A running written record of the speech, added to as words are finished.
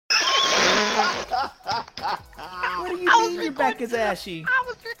mean your back is ashy? I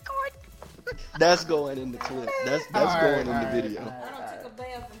was recording. That's going in the clip. That's going in the video. I don't take a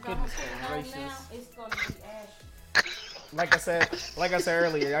bath and I'm sitting home now. It's gonna be ashy. Like I said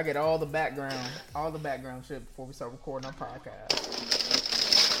earlier, I get all the background shit before we start recording our podcast.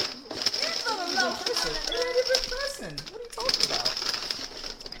 Listen, what are you talking about?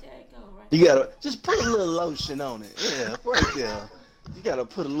 There you go, right? You gotta just put a little lotion on it. Yeah, right there. You gotta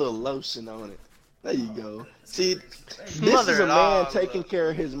put a little lotion on it. There you go. See, this is a man taking care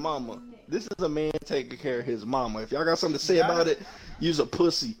of his mama. This is a man taking care of his mama. If y'all got something to say about it, use a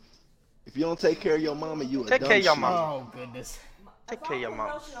pussy. If you don't take care of your mama, you a Take dumb care of your shit. mama. Oh goodness. Take care of your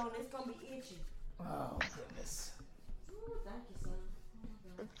mama. Lotion on it's gonna be itchy. Oh goodness. Ooh, thank you, son.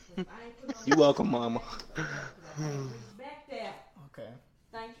 I ain't put on You welcome, mama. back there. Okay.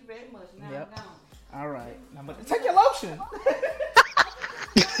 Thank you very much. Now Yep. I'm gone. All right. Now, but take your lotion.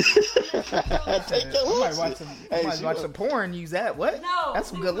 Take your You might lotion. watch some porn and use that. What? No. That's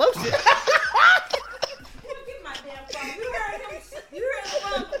some good lotion. Get my damn phone. You heard him. You heard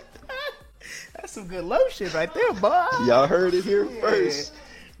him. That's some good lotion right there, boy. Y'all heard it here first.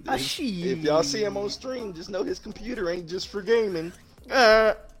 If If y'all see him on stream, just know his computer ain't just for gaming.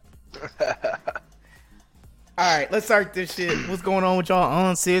 All right, let's start this shit. What's going on with y'all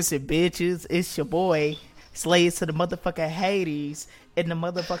uncensored bitches? It's your boy, Slaves to the motherfucking Hades in the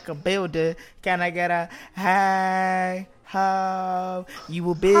motherfucking building. Can I get a hi, ho?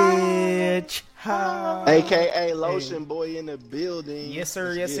 You a bitch, ho? AKA Lotion Boy in the building. Yes,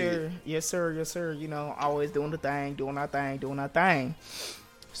 sir. Yes, sir. Yes, sir. Yes, sir. You know, always doing the thing, doing our thing.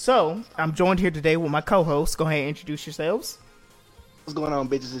 So, I'm joined here today with my co-host. Go ahead and introduce yourselves. What's going on,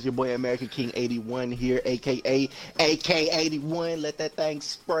 bitches? It's your boy American King 81 here, aka AK81. Let that thing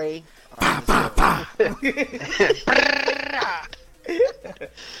spray.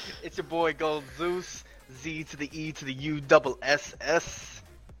 It's your boy Gold Zeus, Z to the E to the U double SS.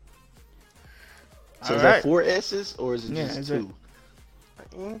 So is Alright. that 4 S's or is it Yeah, just is 2?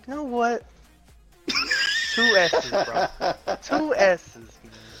 You know what? 2 S's, bro. 2 S's,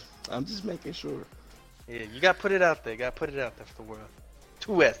 man. I'm just making sure. Yeah, you gotta put it out there. For the world.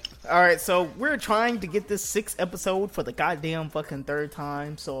 2 S's. All right, so we're trying to get this 6th episode for the goddamn fucking 3rd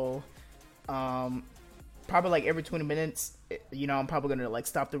time. So, probably like every 20 minutes, you know, I'm probably gonna like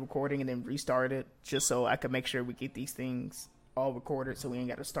stop the recording and then restart it just so I can make sure we get these things all recorded, so we ain't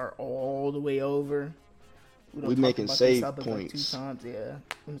got to start all the way over. We making save points. Like 2 times, yeah.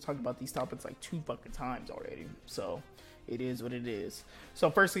 We talked about these topics like 2 fucking times already. So it is what it is. So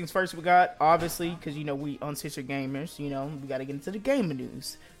first things first, we got, obviously, because, you know, we uncensored gamers, you know, we got to get into the gaming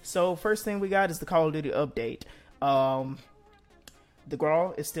news. So first thing we got is the Call of Duty update. The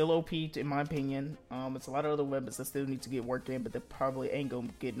Grawl is still OP, in my opinion. It's a lot of other weapons that still need to get worked in, but they probably ain't going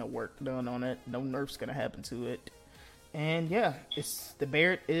to get no work done on it. No nerf's going to happen to it. And yeah, the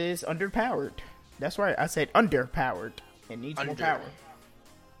Barrett is underpowered. That's right, I said underpowered. It needs more power.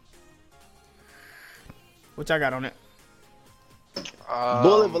 What y'all got on it?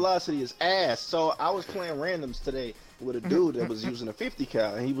 Bullet velocity is ass. So I was playing randoms today with a dude that was using a 50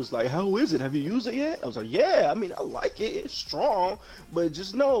 cal, and he was like, "How is it? Have you used it yet?" I was like, "Yeah, I mean, I like it. It's strong, but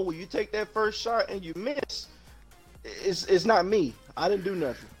just know when you take that first shot and you miss, it's not me. I didn't do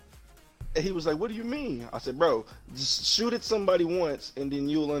nothing." And he was like, "What do you mean?" I said, "Bro, just shoot at somebody once, and then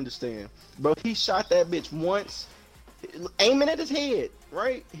you'll understand." Bro, he shot that bitch once, aiming at his head,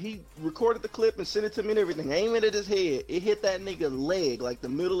 right? He recorded the clip and sent it to me and everything, aiming at his head. It hit that nigga's leg, like the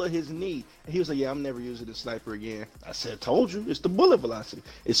middle of his knee. And he was like, "Yeah, I'm never using the sniper again." I said, "Told you, it's the bullet velocity.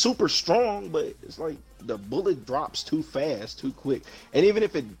 It's super strong, but it's like the bullet drops too fast, too quick. And even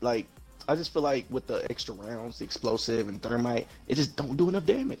if it, like, I just feel like with the extra rounds, the explosive and thermite, it just don't do enough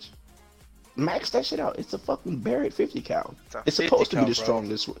damage. Max that shit out. It's a fucking Barrett 50 cal. It's supposed to be the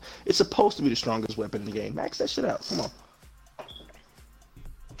strongest. It's supposed to be the strongest weapon in the game. Max that shit out. Come on."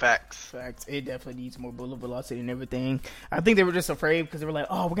 Facts. It definitely needs more bullet velocity and everything. I think they were just afraid because they were like,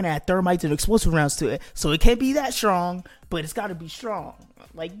 "Oh, we're gonna add thermites and explosive rounds to it, so it can't be that strong, but it's gotta be strong."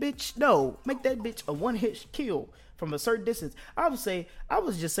 Like, bitch, no, make that bitch a one-hit kill from a certain distance. I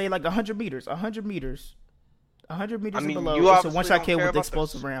would just say like 100 meters, 100 meters and below. It's a one-shot kill with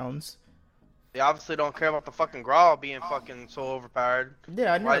explosive rounds. They obviously don't care about the fucking Grawl being fucking so overpowered.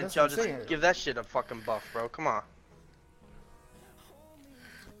 Yeah, I know. Why That's didn't y'all what I'm just saying. give that shit a fucking buff, bro? Come on.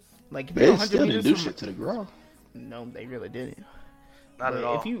 Like, if They you're still 100 didn't meters do from, shit to the ground. no, they really didn't. Not But at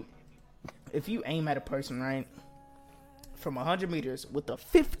all. If you aim at a person, right, from 100 meters with a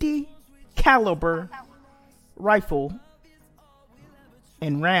 50 caliber rifle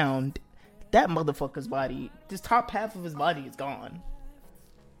and round, that motherfucker's body, this top half of his body is gone.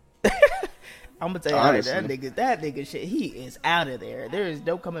 I'm gonna tell you, Honestly. that nigga shit, he is out of there. There is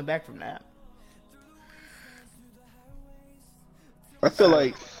no coming back from that. I feel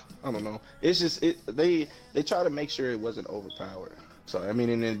like I don't know. It's just they try to make sure it wasn't overpowered. So I mean,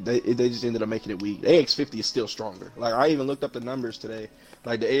 and then they just ended up making it weak. The AX50 is still stronger. Like I even looked up the numbers today.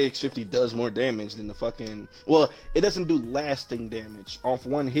 Like the AX50 does more damage than the fucking. Well, it doesn't do lasting damage. Off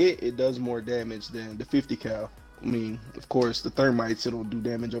one hit, it does more damage than the 50 cal. I mean, of course, the thermites it'll do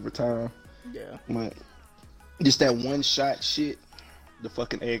damage over time. Yeah. But just that one shot shit, the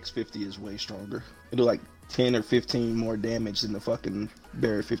fucking AX50 is way stronger. It'll like 10 or 15 more damage than the fucking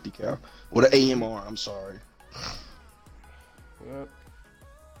Barrett 50 cal. Or the AMR, I'm sorry. Yep.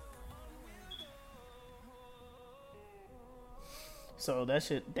 So that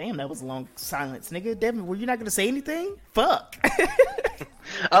shit, damn, that was a long silence, nigga. Devin, were you not gonna say anything? Fuck.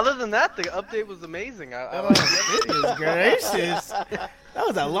 Other than that, the update was amazing. I like the Goodness gracious. That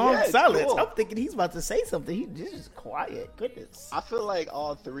was a long Yeah, silence. cool. I'm thinking he's about to say something. He's just quiet. Goodness. I feel like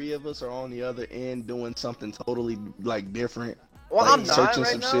all three of us are on the other end doing something totally like different. Well, like, I'm not searching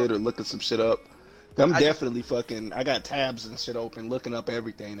right some now. shit or looking some shit up. I'm I definitely fucking. I got tabs and shit open, looking up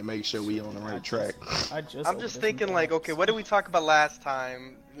everything to make sure we on the right track. I'm I'm just thinking like, okay, what did we talk about last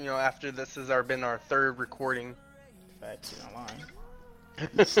time? You know, after this has been our third recording. Facts, you're not lying.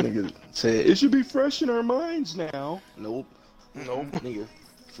 This nigga said it should be fresh in our minds now. Nope, Nope. nigga,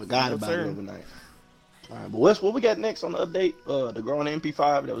 forgot No, about sir. it overnight. All right, but what we got next on the update? The growing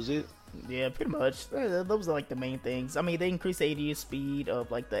MP5. That was it. Yeah, pretty much. Those are like the main things. I mean, they increased the ADS speed of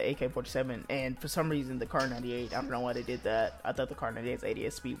like the AK-47, and for some reason the Car 98. I don't know why they did that. I thought the Car 98's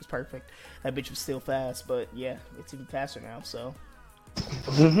ADS speed was perfect. That bitch was still fast, but yeah, it's even faster now. So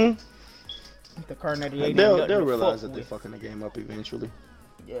Mm-hmm. the Car 98. ain't They'll nothing to realize fuck that they're with. fucking the game up eventually,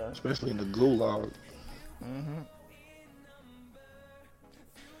 Yeah. especially in the gulag. Mm-hmm.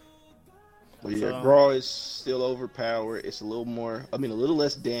 But yeah, So- Graw is still overpowered. It's a little more, a little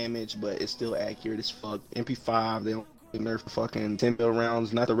less damage, but it's still accurate as fuck. MP5, they don't nerf the fucking 10 mil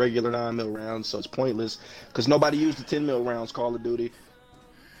rounds, not the regular 9 mil rounds, so it's pointless because nobody used the 10 mil rounds. Call of Duty.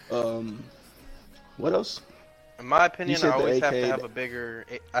 What else? In my opinion, said I the always have to AK have a bigger.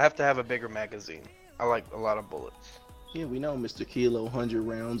 I have to have a bigger magazine. I like a lot of bullets. Yeah, we know Mr. Kilo, 100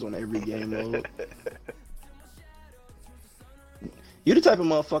 rounds on every game mode. You the type of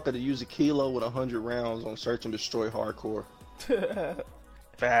motherfucker to use a kilo with 100 rounds on Search and Destroy Hardcore.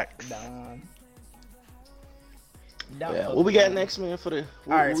 Facts. Done. Yeah, what we got next, man? For the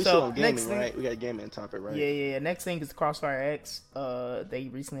Alright, we so still on next gaming, thing- right? We got a gaming topic, right? Yeah. Next thing is Crossfire X. They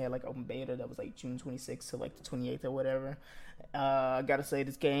recently had like open beta that was like June 26th to like the 28th or whatever. I gotta say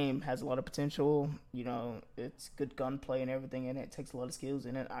this game has a lot of potential. You know, it's good gunplay and everything in it. It takes a lot of skills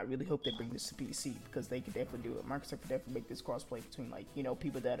in it. I really hope they bring this to PC because they could definitely do it. Microsoft could definitely make this crossplay between like, you know,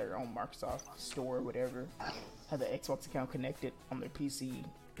 people that are on Microsoft Store or whatever, have the Xbox account connected on their PC,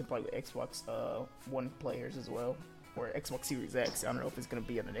 can play with Xbox One players as well. Or Xbox Series X. I don't know if it's gonna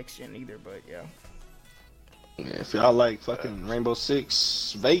be on the next gen either, but yeah. Yeah, if y'all like fucking Rainbow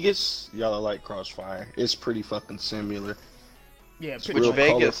Six Vegas, y'all are like Crossfire. It's pretty fucking similar. Yeah, It's pretty real much.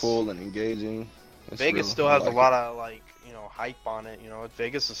 Vegas- colorful and engaging. It's Vegas real. still I has like a lot of like, you know, hype on it. You know,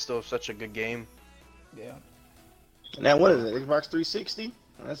 Vegas is still such a good game. Yeah. it. Now what is it? Xbox 360?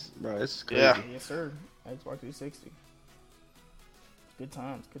 It's crazy. Yeah. Yes, sir. Xbox 360. Good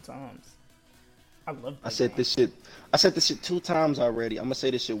times. I love that I said game. this shit. I said this shit 2 times already. I'm gonna say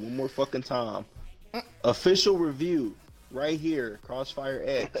this shit one more fucking time. Official review here. Crossfire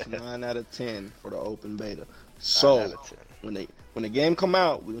X 9 out of 10 for the open beta. 9 So out of 10. when the game come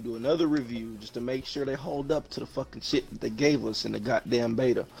out, we're gonna do another review just to make sure they hold up to the fucking shit that they gave us in the goddamn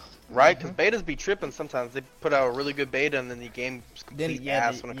beta. Right? Because betas be tripping sometimes. They put out a really good beta and then the game's complete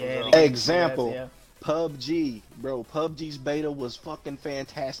ass when it comes out. Example. Yeah. PUBG, bro. PUBG's beta was fucking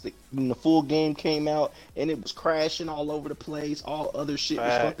fantastic. When the full game came out and it was crashing all over the place, all other shit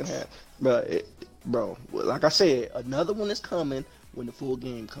was fucking Facts. happening. Bro, like I said, another one is coming when the full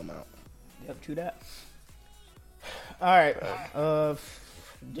game come out. Yep, true that. Alright.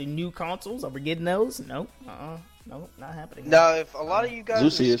 The new consoles, are we getting those? Nope. Nope, not happening. Now, if a lot of you guys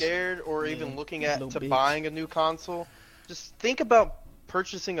Zeus are is. scared or Yeah, even looking at little to bitch. buying a new console, just think about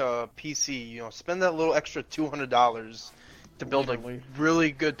purchasing a PC. You know, spend that little extra $200 to build Literally. a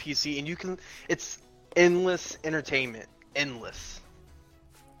really good PC, and you can. It's endless entertainment, endless.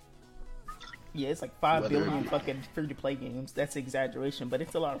 Yeah, it's like 5 Whether it billion be- fucking free-to-play games. That's exaggeration, but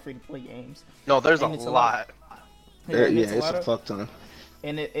it's a lot of free-to-play games. No, there's And a it's a lot. And It's lot a of- fuck ton.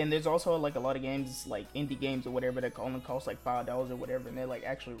 And there's also like a lot of games like indie games or whatever that only cost like $5 or whatever, and they're like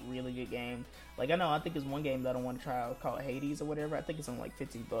actually really good games. Like I think there's one game that I want to try out called Hades or whatever. I think it's only like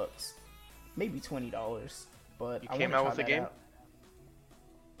 $15. maybe $20. But You I came wanna out try with a that game? out.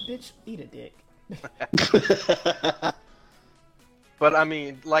 Bitch, eat a dick. But I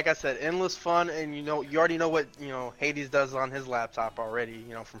mean, like I said, endless fun, and you already know what Hades does on his laptop already,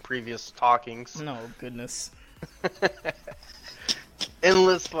 from previous talkings. No, goodness.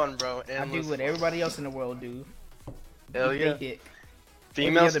 Endless fun, bro. I Endless do what fun. everybody else in the world do. Hell Eat yeah. they dick.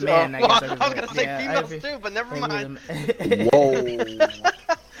 Females Every too. other man, I guess, I was every- gonna say yeah, females every- too, but never Every mind. other- Whoa. I mean,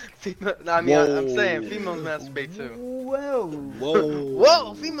 I'm Whoa. saying females masturbate too. Whoa.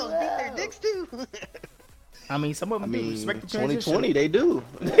 Whoa, females beat their dicks too. I mean, some of I them do. mean, Respect the transition. 2020, they do.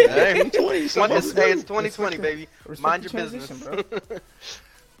 Hey, 2020, some of it's them do. 2020, baby. Respect Mind the your business. transition, bro.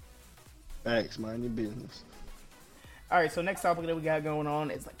 Thanks, mind your business. All right, so next topic that we got going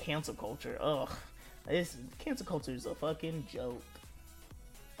on is like cancel culture. Ugh, this cancel culture is a fucking joke.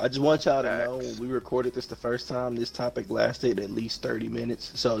 I just want y'all to know, Facts. when we recorded this the first time, this topic lasted at least 30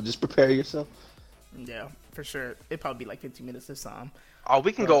 minutes. So just prepare yourself. Yeah, for sure. It'd probably be like 15 minutes this time. Oh,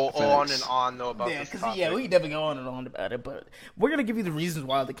 we can go Facts. on and on though about Yeah, this because topic. we definitely go on and on about it, but we're gonna give you the reasons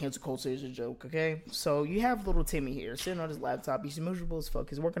why the cancel culture is a joke. Okay, so you have little Timmy here sitting on his laptop. He's miserable as fuck.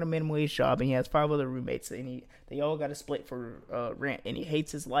 He's working a minimum wage job, and he has 5 other roommates, and they all got to split for rent, and he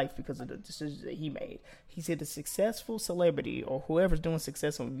hates his life because of the decisions that he made. He's either successful celebrity or whoever's doing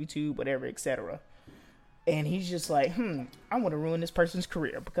success on YouTube, whatever, etc. And he's just like, I want to ruin this person's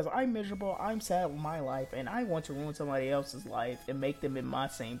career because I'm miserable, I'm sad with my life, and I want to ruin somebody else's life and make them in my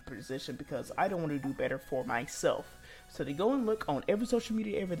same position because I don't want to do better for myself. So they go and look on every social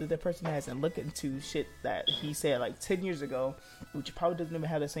media ever that that person has and look into shit that he said like 10 years ago, which probably doesn't even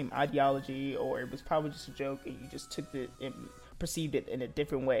have the same ideology, or it was probably just a joke and you just took it and perceived it in a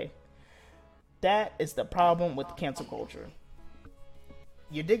different way. That is the problem with cancel culture.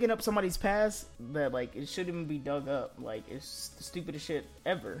 You're digging up somebody's past that, like, it shouldn't even be dug up. Like, it's the stupidest shit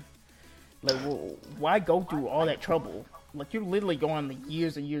ever. Like, well, why go through all that trouble? Like, you're literally going like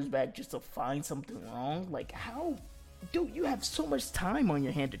years and years back just to find something wrong. Like, how? Dude, you have so much time on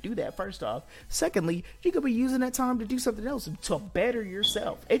your hand to do that, first off. Secondly, you could be using that time to do something else, to better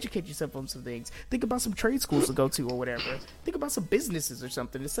yourself. Educate yourself on some things. Think about some trade schools to go to or whatever. Think about some businesses or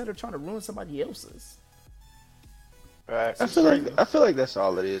something instead of trying to ruin somebody else's. Right. I feel like that's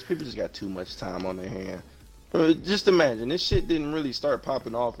all it is. People just got too much time on their hand. Just imagine, this shit didn't really start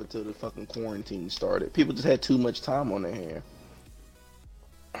popping off until the fucking quarantine started. People just had too much time on their hand.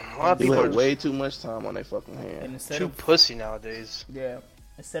 A lot of People people had are way too much time on their fucking And hand. instead too of pussy nowadays.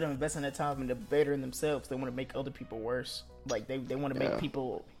 instead of investing that time into bettering themselves, they want to make other people worse. Like they want to make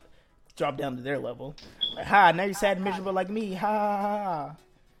people drop down to their level. Like, now you're sad and miserable like me. Ha ha ha. Ha.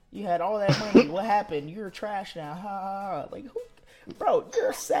 You had all that money. What happened? You're trash now. Ha ha ha. Like who? Bro,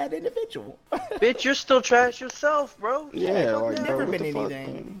 you're a sad individual. Bitch, you're still trash yourself, bro. Yeah, like, You've bro, never what been the fuck,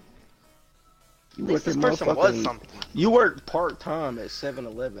 anything. man? You At least work this at person was something. You work part-time at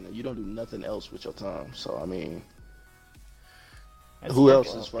 7-Eleven and you don't do nothing else with your time. So, I mean, That's who else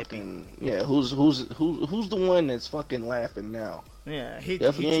fucking- is fucking... Yeah, who's the one that's fucking laughing now? Yeah,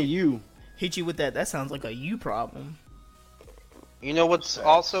 Definitely ain't you. hit you with that. That sounds like a you problem. You know what's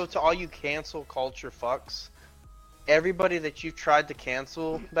also, to all you cancel culture fucks, everybody that you've tried to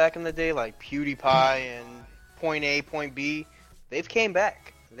cancel back in the day, like PewDiePie and Point A, Point B, they've came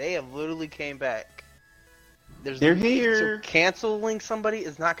back. They have literally came back. They're here. So canceling somebody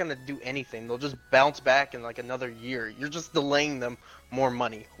is not going to do anything. They'll just bounce back in like another year. You're just delaying them more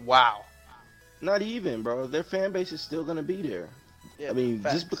money. Wow. Not even, bro. Their fan base is still gonna be there. Yeah, I mean,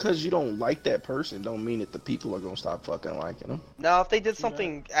 facts. just because you don't like that person don't mean that the people are gonna stop fucking liking them. Now, if they did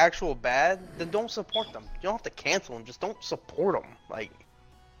something actual bad, then don't support them. You don't have to cancel them. Just don't support them. Like,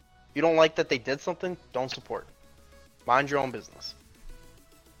 you don't like that they did something, don't support. Mind your own business.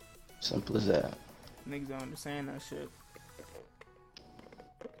 Simple as that. Niggas don't understand that shit.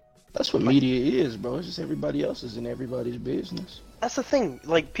 That's what media is, bro. It's just everybody else is in everybody's business. That's the thing.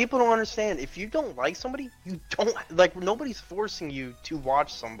 Like, people don't understand. If you don't like somebody, you don't... Like, nobody's forcing you to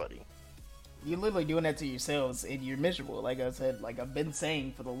watch somebody. You're literally doing that to yourselves, and you're miserable. Like I said, like I've been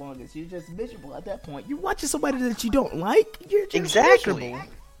saying for the longest, you're just miserable at that point. You're watching somebody that you don't like. You're just Exactly.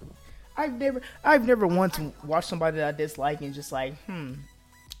 miserable. I've never once watched somebody that I dislike and just like,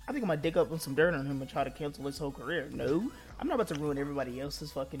 I think I'm gonna dig up some dirt on him and try to cancel his whole career. No, I'm not about to ruin everybody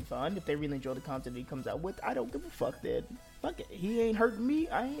else's fucking fun. If they really enjoy the content he comes out with, I don't give a fuck. Then fuck it. He ain't hurting me.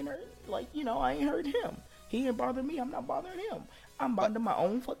 I ain't hurt. Like, you know, I ain't hurting him. He ain't bothering me. I'm not bothering him. I'm minding my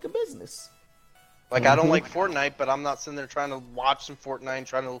own fucking business. Like, I don't like Fortnite, but I'm not sitting there trying to watch some Fortnite,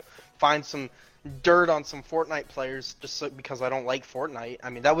 trying to find some dirt on some Fortnite players just so, because I don't like Fortnite. I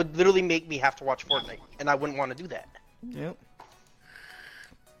mean, that would literally make me have to watch Fortnite, and I wouldn't want to do that. Yep.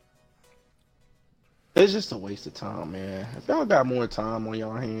 It's just a waste of time, man. If y'all got more time on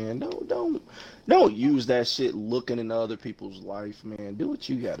y'all hand, don't use that shit looking into other people's life, man. Do what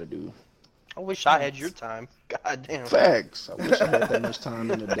you gotta do. I wish I had your time. God damn. Facts. I wish I had that much time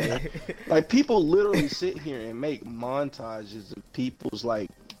in the day. Like, people literally sit here and make montages of people's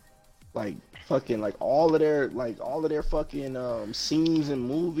like fucking like all of their fucking scenes in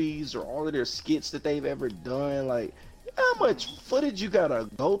movies or all of their skits that they've ever done. Like, how much footage you gotta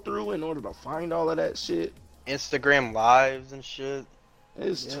go through in order to find all of that shit? Instagram lives and shit.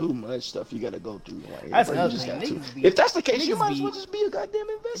 It's too much stuff you gotta go through. Like, That's bro, another you just thing. got to. If that's the case, you might as well be- just be a goddamn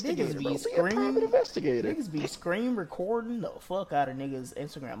investigator, bro. Be a screaming- private investigator. Niggas be scream recording the fuck out of niggas'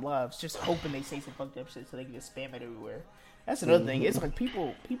 Instagram lives, just hoping they say some fucked up shit so they can just spam it everywhere. That's another thing. It's like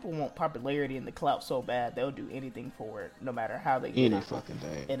people want popularity and the clout so bad they'll do anything for it, no matter how they get Any it. fucking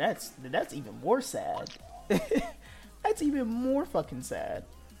thing. And that's even more sad. That's even more fucking sad.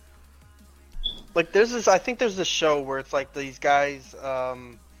 Like I think there's this show where it's like these guys,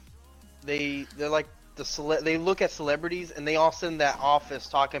 they're like they look at celebrities and they all sit in that office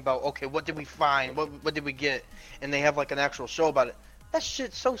talking about, okay, what did we find? What did we get? And they have like an actual show about it. That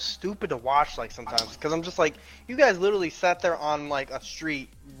shit's so stupid to watch, like, sometimes, because I'm just like, you guys literally sat there on like a street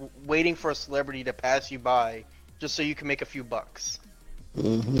waiting for a celebrity to pass you by just so you can make a few bucks.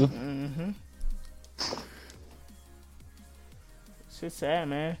 It's just sad,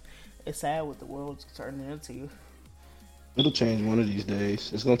 man. It's sad what the world's turning into. It'll change one of these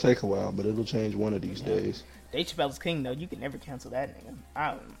days. It's gonna take a while, but it'll change one of these days. Dave Chappelle's king, though. You can never cancel that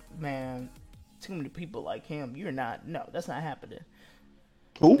nigga. Man, too many people like him. No, that's not happening.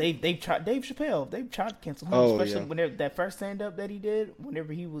 Who? They've tried Dave Chappelle. They've tried to cancel him, especially whenever that first stand up that he did,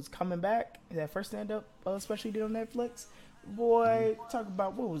 whenever he was coming back. That first stand up, especially did on Netflix. Boy, talk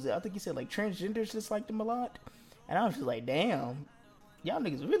about what was it? I think he said like transgenders disliked him a lot, and I was just like, damn. Y'all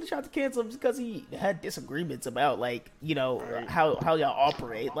niggas really tried to cancel him just because he had disagreements about, like, you know, how y'all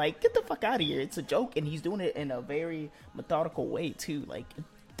operate. Like, get the fuck out of here. It's a joke, and he's doing it in a very methodical way, too. Like,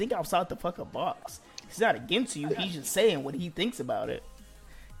 think outside the fucking box. He's not against you. He's just saying what he thinks about it.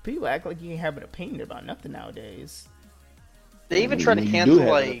 People act like you can have an opinion about nothing nowadays. They even try to When cancel, you do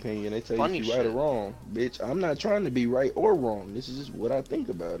have like, an opinion, they tell funny you if you're right shit. or wrong. Bitch, I'm not trying to be right or wrong. This is just what I think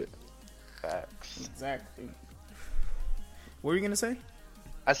about it. Facts. Exactly. What were you going to say?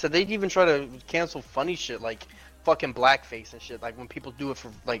 I said they'd even try to cancel funny shit, like fucking blackface and shit, like when people do it for,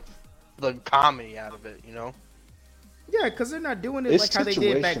 like, the comedy out of it, you know? Yeah, because they're not doing it It's like how they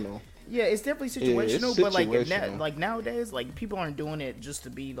did back. situational. Yeah, it's definitely Yeah, it's situational, but situational. like nowadays, like people aren't doing it just to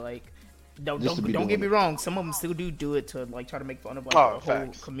be like. Don't Just to be get doing me it. wrong. Some of them still do it to like try to make fun of like Oh, the whole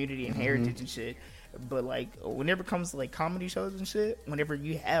facts. community and heritage and shit. But like whenever it comes to like comedy shows and shit, whenever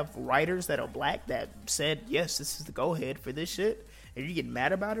you have writers that are black that said yes, this is the go ahead for this shit, and you get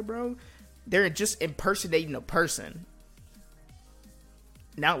mad about it, bro, they're just impersonating a person,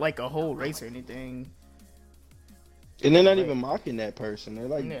 not like a whole race or anything. And they're not even mocking that person. They're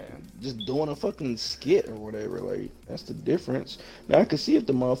like Yeah. just doing a fucking skit or whatever. Like, that's the difference. Now, I could see if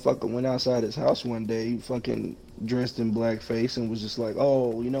the motherfucker went outside his house one day, fucking dressed in blackface, and was just like,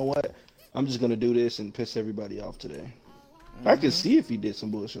 oh, you know what? I'm just going to do this and piss everybody off today. I could see if he did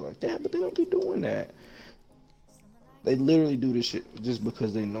some bullshit like that, but they don't be doing that. They literally do this shit just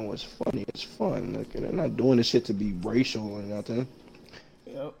because they know it's funny. It's fun. Like, they're not doing this shit to be racial or nothing.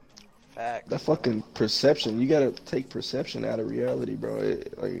 Yep. Facts. That fucking perception, you gotta take perception out of reality, bro.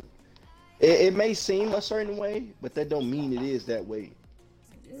 It may seem a certain way, but that don't mean it is that way.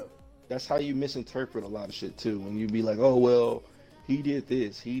 Yep. That's how you misinterpret a lot of shit too. When you be like, oh well, he did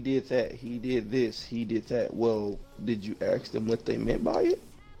this, he did that, he did this, he did that. Well, did you ask them what they meant by it?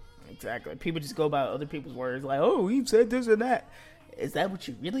 Exactly. People just go by other people's words, like, oh, he said this and that. Is that what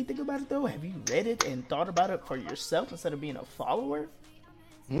you really think about it, though? Have you read it and thought about it for yourself instead of being a follower?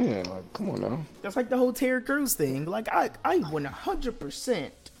 Yeah, like, come on now. That's like the whole Terry Crews thing. Like, I 100%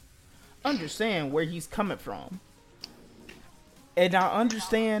 understand where he's coming from. And I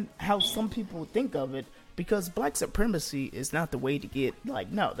understand how some people think of it, because black supremacy is not the way to get,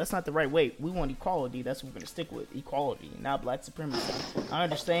 like, no, that's not the right way. We want equality. That's what we're going to stick with, equality, not black supremacy. I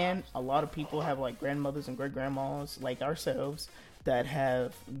understand a lot of people have, like, grandmothers and great-grandmas, like ourselves, that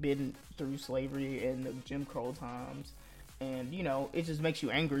have been through slavery and the Jim Crow times. And, you know, it just makes you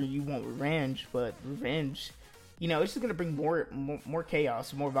angry. You want revenge, but revenge, you know, it's just going to bring more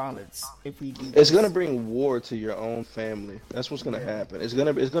chaos, more violence if we do It's this. gonna bring war to your own family. That's what's gonna happen. It's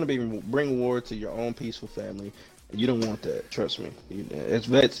gonna bring war to your own peaceful family. You don't want that. Trust me. As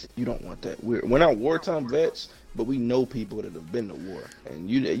vets, you don't want that. We're not wartime vets, but we know people that have been to war, and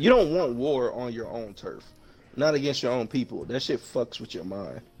you don't want war on your own turf, not against your own people. That shit fucks with your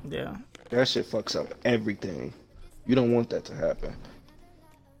mind. Yeah. That shit fucks up everything. You don't want that to happen.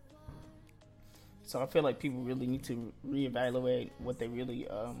 So I feel like people really need to reevaluate what they really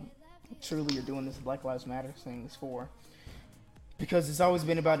truly are doing this Black Lives Matter things for. Because it's always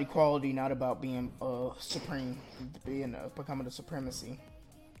been about equality, not about being supreme, becoming a supremacy.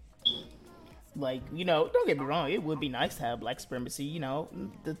 Like, you know, don't get me wrong, it would be nice to have black supremacy. You know,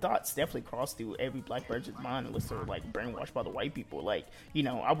 the thoughts definitely cross through every black person's mind unless they're like brainwashed by the white people. Like, you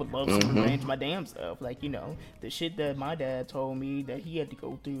know, I would love to revenge my damn stuff. Like, you know, the shit that my dad told me that he had to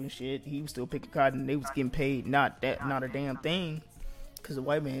go through and shit, he was still picking cotton and they was getting paid not a damn thing. Because the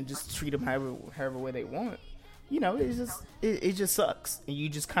white man just treat them however way they want. You know, it just sucks. And you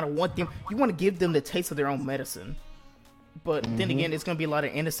just kind of want to give them the taste of their own medicine. But then again, it's gonna be a lot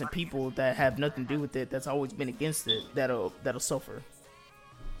of innocent people that have nothing to do with it. That's always been against it. That'll suffer.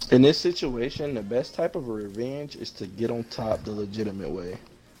 In this situation, the best type of revenge is to get on top the legitimate way.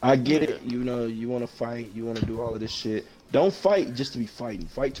 I get it. You know, you want to fight. You want to do all of this shit. Don't fight just to be fighting.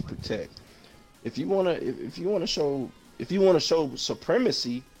 Fight to protect. If you want to show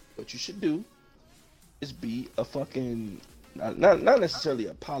supremacy, what you should do is be a fucking not necessarily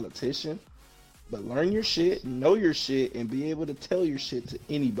a politician. But learn your shit, know your shit, and be able to tell your shit to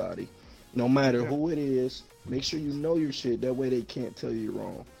anybody. No matter who it is, make sure you know your shit. That way they can't tell you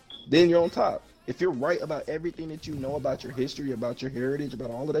wrong. Then you're on top. If you're right about everything that you know about your history, about your heritage,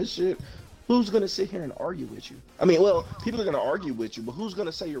 about all of that shit, who's going to sit here and argue with you? I mean, well, people are going to argue with you, but who's going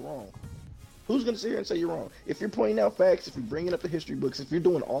to say you're wrong? Who's going to sit here and say you're wrong? If you're pointing out facts, if you're bringing up the history books, if you're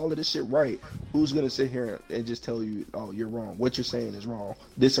doing all of this shit right, who's going to sit here and just tell you, oh, you're wrong. What you're saying is wrong.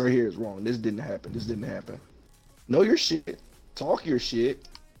 This right here is wrong. This didn't happen. This didn't happen. Know your shit. Talk your shit.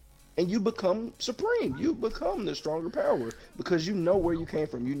 And you become supreme. You become the stronger power because you know where you came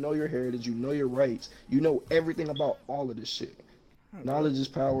from. You know your heritage. You know your rights. You know everything about all of this shit. Knowledge is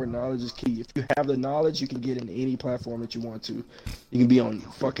power. Knowledge is key. If you have the knowledge, you can get in any platform that you want to. You can be on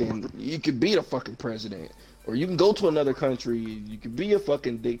you could be the fucking president. Or you can go to another country. You can be a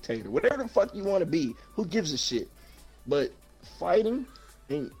fucking dictator. Whatever the fuck you want to be. Who gives a shit? But fighting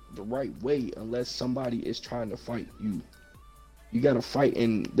ain't the right way unless somebody is trying to fight you. You gotta fight,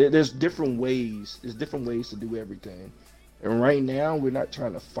 and there's different ways. There's different ways to do everything. And right now, we're not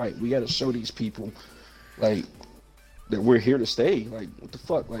trying to fight. We gotta show these people, like, that we're here to stay. Like, what the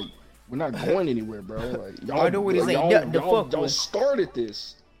fuck? Like, we're not going anywhere, bro. Like, y'all started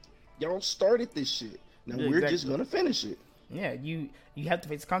this. Y'all started this shit. Now we're just gonna finish it. Yeah, you have to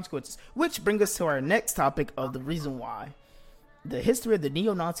face the consequences. Which brings us to our next topic of the reason why. The history of the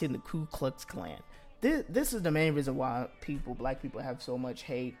neo-Nazi and the Ku Klux Klan. This is the main reason why black people have so much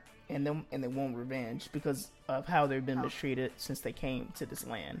hate and they want revenge because of how they've been mistreated since they came to this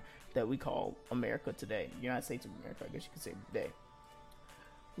land that we call America today. United States of America, I guess you could say today.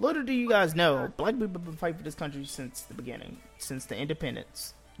 Little do you guys know, black people have been fighting for this country since the beginning, since the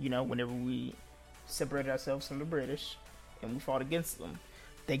independence. You know, whenever we separated ourselves from the British and we fought against them.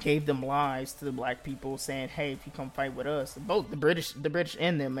 They gave them lies to the black people saying, hey, if you come fight with us, both the British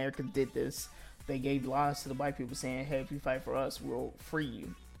and the Americans did this. They gave lies to the black people saying, hey, if you fight for us, we'll free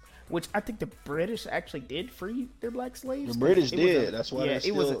you. Which I think the British actually did free their black slaves. The British did. That's why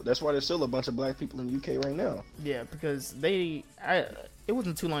there's still a bunch of black people in the UK right now. Yeah, because it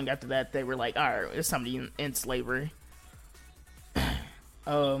wasn't too long after that they were like, all right, it's time to end slavery.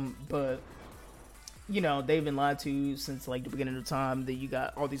 But you know, they've been lied to since like the beginning of time. That you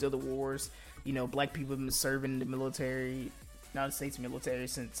got all these other wars. You know, black people have been serving in the military, United States military,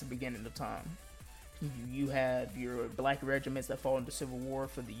 since the beginning of time. You have your black regiments that fought in the Civil War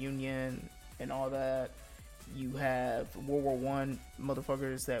for the Union and all that. You have World War I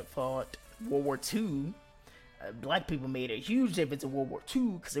motherfuckers that fought World War II. Black people made a huge difference in World War II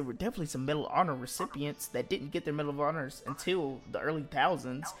because there were definitely some Medal of Honor recipients that didn't get their Medal of Honors until the early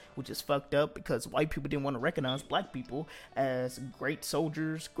thousands, which is fucked up because white people didn't want to recognize black people as great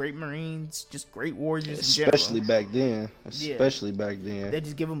soldiers, great Marines, just great warriors. Especially back then. They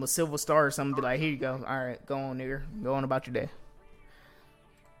just give them a silver star or something, be like, here you go. All right, go on, nigger. Go on about your day.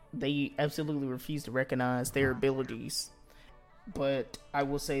 They absolutely refuse to recognize their abilities. But I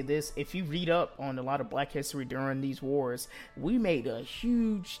will say this, if you read up on a lot of black history during these wars, we made a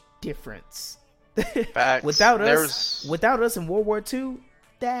huge difference. Facts. Without us in World War II,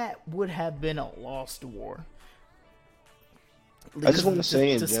 that would have been a lost war. I just want to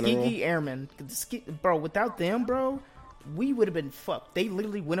say in general, Tuskegee Airmen, bro, without them, bro, we would have been fucked. They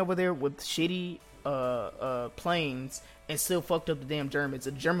literally went over there with shitty planes and still fucked up the damn Germans.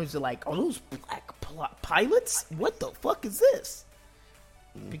 The Germans are like, oh, those black pilots? What the fuck is this?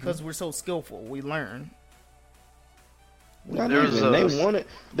 Because we're so skillful, we learn. Not There's even. a-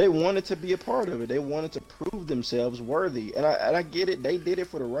 They wanted to be a part of it. They wanted to prove themselves worthy. And I get it. They did it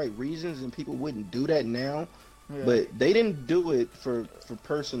for the right reasons, and people wouldn't do that now. Yeah. But they didn't do it for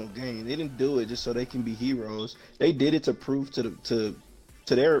personal gain. They didn't do it just so they can be heroes. They did it to prove to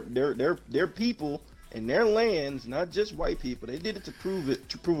their people and their lands, not just white people. They did it to prove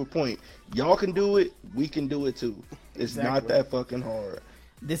a point. Y'all can do it. We can do it too. It's not that fucking hard.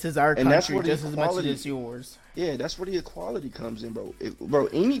 This is our And that's country where the just as much as equality- it's yours. Yeah, that's where the equality comes in, bro. Bro,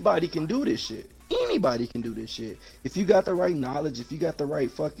 anybody can do this shit. Anybody can do this shit. If you got the right knowledge, if you got the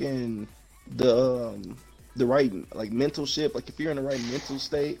right fucking the right like mental shit, like if you're in the right mental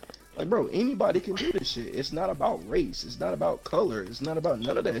state, like bro, anybody can do this shit. It's not about race. It's not about color. It's not about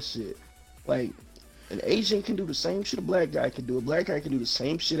none of that shit. Like an Asian can do the same shit a black guy can do. A black guy can do the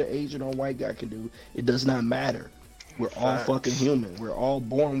same shit an Asian or a white guy can do. It does not matter. We're all fucking human. We're all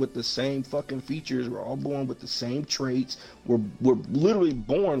born with the same fucking features. We're all born with the same traits. We're literally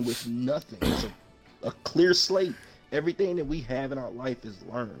born with nothing. It's a clear slate. Everything that we have in our life is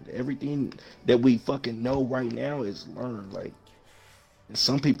learned. Everything that we fucking know right now is learned. Like, and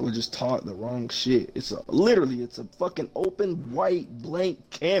some people are just taught the wrong shit. It's a fucking open white blank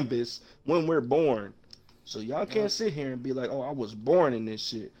canvas when we're born. So y'all can't sit here and be like, oh, I was born in this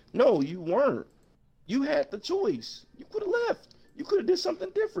shit. No, you weren't. You had the choice. You could have left. You could have did something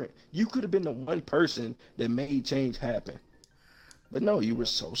different. You could have been the one person that made change happen. But no, you were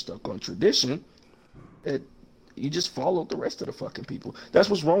so stuck on tradition that you just followed the rest of the fucking people. That's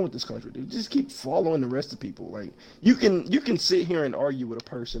what's wrong with this country. They just keep following the rest of people. Like you can sit here and argue with a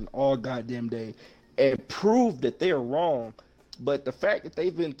person all goddamn day and prove that they're wrong. But the fact that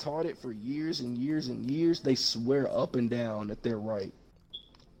they've been taught it for years and years and years, they swear up and down that they're right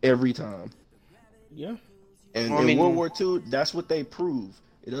every time. Yeah. And Well, I in mean- World War II, that's what they prove.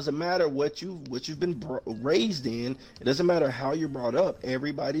 It doesn't matter what you've been raised in. It doesn't matter how you're brought up.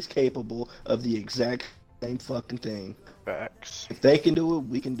 Everybody's capable of the exact same fucking thing. Facts. If they can do it,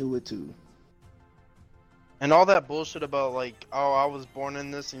 we can do it too. And all that bullshit about like, oh, I was born in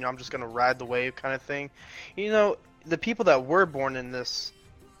this, and I'm just gonna ride the wave kind of thing. You know, the people that were born in this,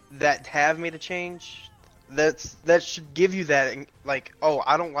 that have made a change, that should give you that, like, oh,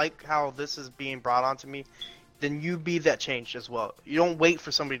 I don't like how this is being brought onto me. Then you be that change as well. You don't wait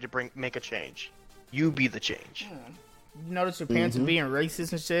for somebody to make a change. You be the change. You notice your parents are being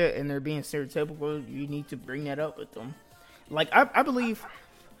racist and shit, and they're being stereotypical. You need to bring that up with them. Like, I believe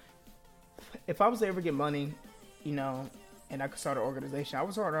if I was to ever get money, you know, and I could start an organization, I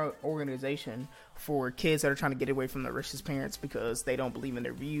would start an organization for kids that are trying to get away from their racist parents because they don't believe in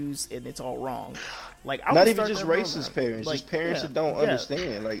their views and it's all wrong. Like, I Not would even start just that racist program. parents, Like, just parents yeah, that don't yeah.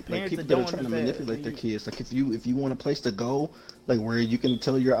 understand. Like Parents people that that are don't trying to understand. manipulate their kids. Like if you want a place to go, like where you can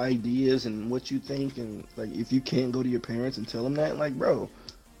tell your ideas and what you think, and like if you can't go to your parents and tell them that, like bro,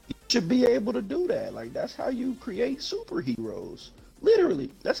 you should be able to do that. Like that's how you create superheroes.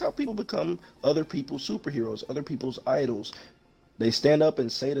 Literally, that's how people become other people's superheroes, other people's idols. They stand up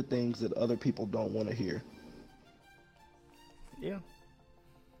and say the things that other people don't want to hear. Yeah.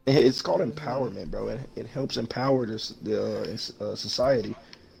 It's called empowerment, bro. It helps empower the society.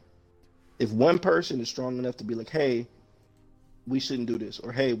 If one person is strong enough to be like, hey, we shouldn't do this,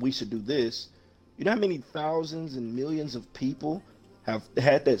 or hey, we should do this, you know how many thousands and millions of people have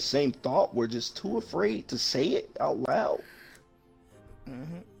had that same thought, were just too afraid to say it out loud?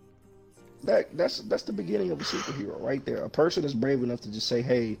 That's the beginning of a superhero right there. A person is brave enough to just say,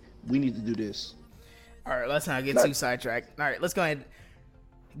 hey, we need to do this. All right, let's not get too sidetracked. All right, let's go ahead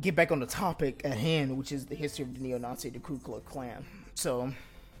and get back on the topic at hand, which is the history of the neo-Nazi, the Ku Klux Klan. So,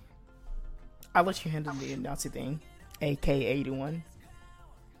 I'll let you handle the Nazi thing, AK-81.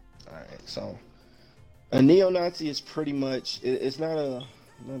 All right, so a neo-Nazi is pretty much, it's not a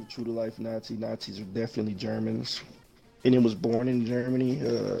true-to-life Nazi. Nazis are definitely Germans. And it was born in Germany,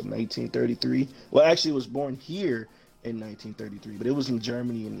 1933. Well, actually, it was born here in 1933, but it was in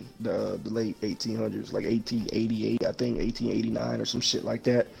Germany in the late 1800s, like 1888, I think, 1889 or some shit like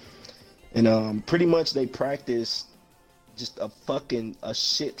that. And pretty much they practiced just a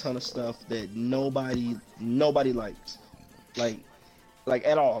shit ton of stuff that nobody likes, like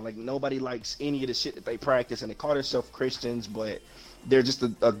at all. Like nobody likes any of the shit that they practice, and they call themselves Christians, but they're just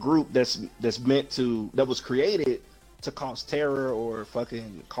a group that was created to cause terror or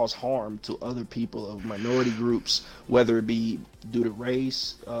fucking cause harm to other people of minority groups, whether it be due to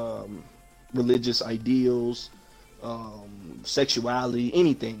race, religious ideals, sexuality,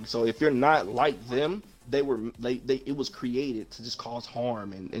 anything. So if you're not like them, it was created to just cause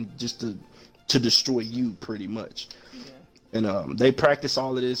harm and just to destroy you pretty much. Yeah. And they practice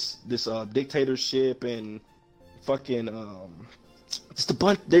all of this dictatorship and fucking just a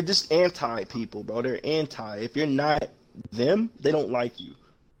bunch. They're just anti people, bro. They're anti. If you're not them, they don't like you.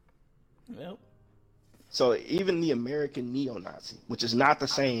 Yep. So even the American neo-Nazi, which is not the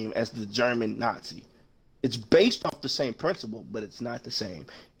same as the German Nazi, it's based off the same principle, but it's not the same.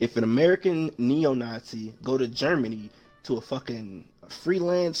 If an American neo-Nazi go to Germany to a fucking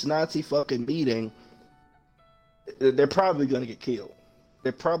freelance Nazi fucking meeting, they're probably gonna get killed.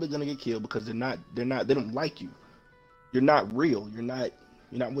 They're probably gonna get killed because they don't like you. You're not real. You're not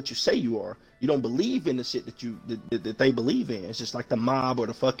what you say you are. You don't believe in the shit that they believe in. It's just like the mob or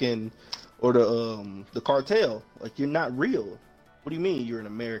the fucking or the cartel. Like, you're not real. What do you mean you're an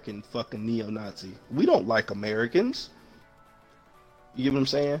American fucking neo-Nazi? We don't like Americans. You get what I'm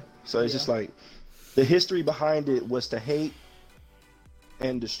saying? So it's just like the history behind it was to hate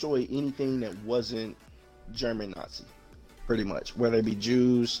and destroy anything that wasn't German Nazi, pretty much. Whether it be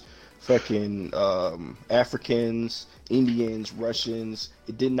Jews, fucking Africans, Indians, Russians,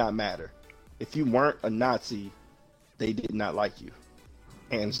 it did not matter. If you weren't a Nazi, they did not like you,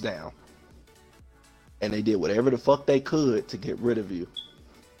 hands down. And they did whatever the fuck they could to get rid of you.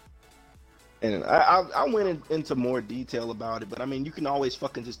 And I went into more detail about it, but I mean, you can always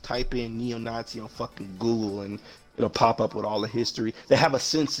fucking just type in neo-Nazi on fucking Google and it'll pop up with all the history. They have a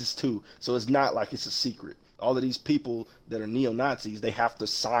census too, so it's not like it's a secret. All of these people that are neo-Nazis, they have to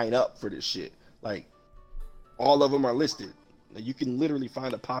sign up for this shit. Like, all of them are listed. You can literally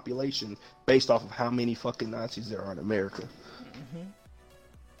find a population based off of how many fucking Nazis there are in America.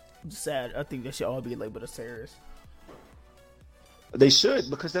 Mm-hmm. Sad. I think they should all be labeled as terrorists. They should,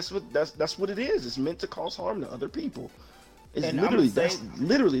 because that's what it is. It's meant to cause harm to other people. That's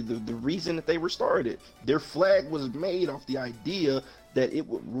literally the reason that they were started. Their flag was made off the idea that it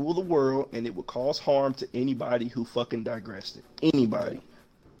would rule the world and it would cause harm to anybody who fucking digressed it. Anybody.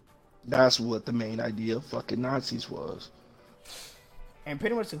 That's what the main idea of fucking Nazis was. And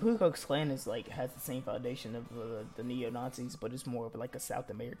pretty much the Ku Klux Klan is like has the same foundation of the neo-Nazis, but it's more of like a South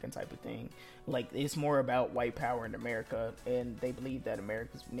American type of thing. Like, it's more about white power in America, and they believe that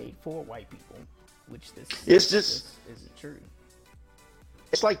America's made for white people, which isn't true.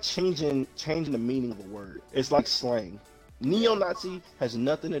 It's like changing the meaning of a word. It's like slang. Neo-Nazi has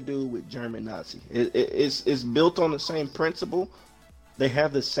nothing to do with German Nazi. It's built on the same principle. They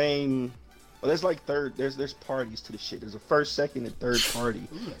have the same. Well, there's parties to the shit. There's a first, second, and third party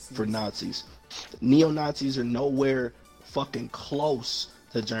for Nazis. Neo-Nazis are nowhere fucking close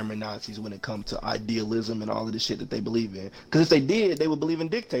to German Nazis when it comes to idealism and all of the shit that they believe in. Because if they did, they would believe in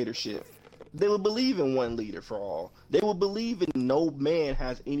dictatorship. They would believe in one leader for all. They would believe in no man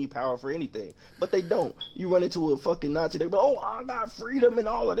has any power for anything. But they don't. You run into a fucking Nazi, they go, oh, I got freedom and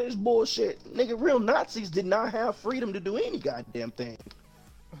all of this bullshit. Nigga, real Nazis did not have freedom to do any goddamn thing.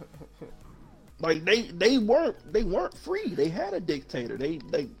 Like, they weren't free. They had a dictator. They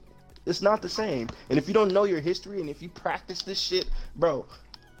it's not the same. And if you don't know your history and if you practice this shit, bro,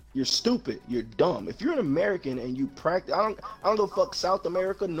 you're stupid. You're dumb. If you're an American and you practice, I don't go fuck South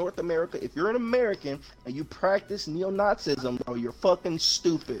America, North America. If you're an American and you practice neo-Nazism, bro, you're fucking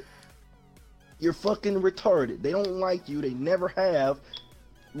stupid. You're fucking retarded. They don't like you. They never have.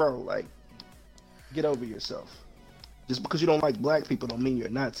 Bro, like, get over yourself. Just because you don't like black people don't mean you're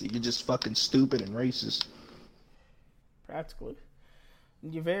a Nazi. You're just fucking stupid and racist. Practically.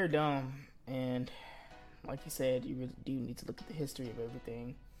 You're very dumb. And like you said, you really do need to look at the history of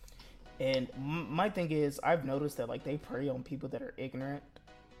everything. And my thing is, I've noticed that like they prey on people that are ignorant,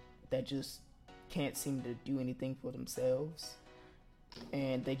 that just can't seem to do anything for themselves.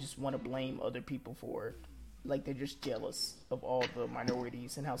 And they just want to blame other people for it. Like, they're just jealous of all the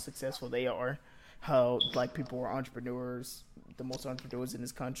minorities and how successful they are. How black people are entrepreneurs, the most entrepreneurs in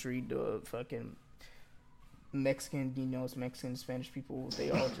this country, the fucking Mexican, Mexican, Spanish people,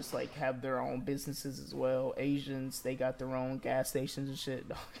 they all just like have their own businesses as well. Asians, they got their own gas stations and shit.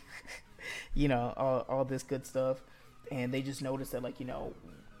 All this good stuff. And they just notice that, like,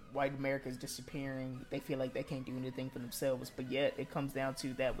 white America is disappearing. They feel like they can't do anything for themselves, but yet it comes down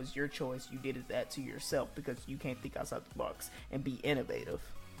to that was your choice. You did that to yourself because you can't think outside the box and be innovative.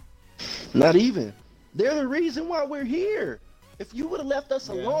 Not even. They're the reason why we're here. If you would have left us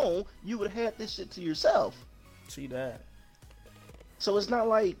alone, you would have had this shit to yourself. See that? So it's not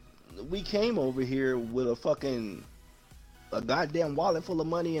like we came over here with a goddamn wallet full of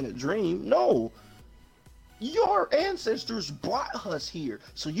money and a dream. No. Your ancestors brought us here,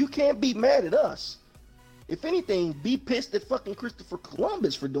 so you can't be mad at us. If anything, be pissed at fucking Christopher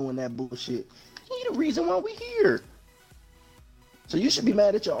Columbus for doing that bullshit. He the reason why we here. So you should be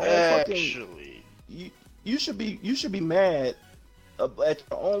mad at your own fucking. You should be mad at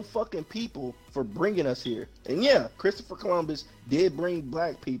your own fucking people for bringing us here. And yeah, Christopher Columbus did bring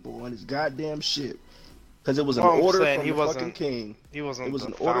black people on his goddamn ship because it was an order from the fucking king. He wasn't it was the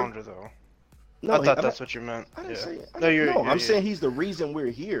an order. founder, though. No, I thought that's what you meant. I didn't say. I'm saying he's the reason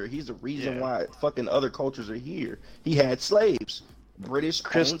we're here. He's the reason why fucking other cultures are here. He had slaves. British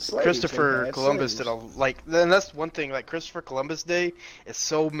slaves. Christopher Columbus did and that's one thing. Like Christopher Columbus Day is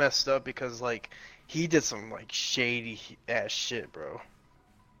so messed up because like he did some like shady ass shit, bro.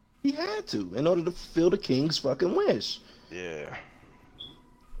 He had to in order to fulfill the king's fucking wish. Yeah.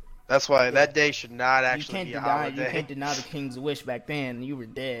 That's why that day should not actually be a holiday. You can't deny the king's wish back then. You were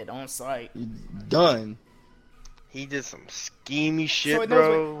dead on sight. Done. He did some schemy shit,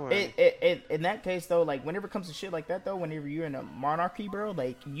 bro. In that case, though, like, whenever it comes to shit like that, though, whenever you're in a monarchy, bro,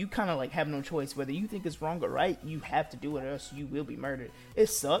 like, you kind of, like, have no choice. Whether you think it's wrong or right, you have to do it or else you will be murdered. It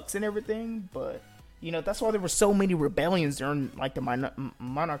sucks and everything, but, you know, that's why there were so many rebellions during, like, the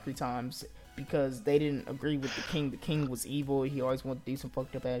monarchy times, because they didn't agree with the king. The king was evil. He always wanted to do some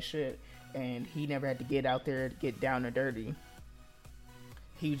fucked up ass shit, and he never had to get out there to get down and dirty.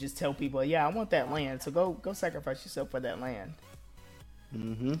 He would just tell people, "Yeah, I want that land, so go sacrifice yourself for that land."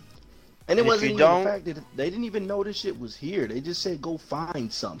 Mm-hmm. And it wasn't even the fact that they didn't even know this shit was here. They just said, "Go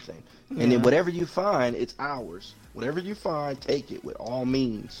find something," and then whatever you find, it's ours. Whatever you find, take it with all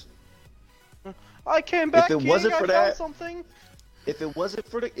means. I came back. If it wasn't for that, something. If it wasn't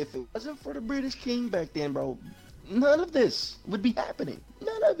for the British king back then, bro, none of this would be happening.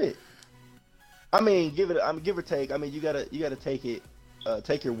 None of it. I mean, give or take. I mean, you gotta take it.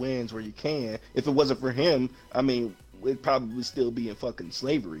 Take your wins where you can. If it wasn't for him, I mean, we'd probably still be in fucking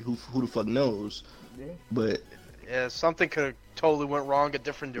slavery. Who the fuck knows? Yeah. But yeah, something could have totally went wrong a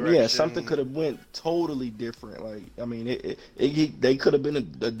different direction. Yeah, something could have went totally different. Like, I mean, they could have been a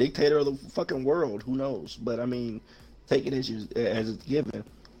dictator of the fucking world. Who knows? But I mean, take it as it's given.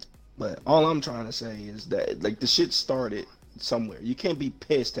 But all I'm trying to say is that like the shit started somewhere. You can't be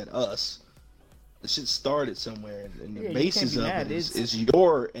pissed at us. The shit started somewhere, and the basis of it is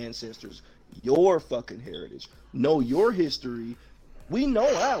your ancestors, your fucking heritage. Know your history. We know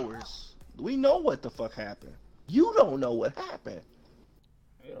ours. We know what the fuck happened. You don't know what happened.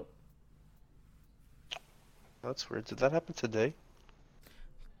 Yep. That's weird. Did that happen today?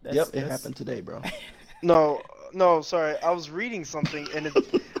 It happened today, bro. No, sorry. I was reading something, and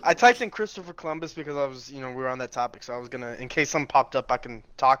I typed in Christopher Columbus because I was, we were on that topic, so I was gonna, in case something popped up, I can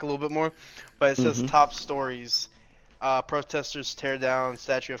talk a little bit more. But it says top stories: protesters tear down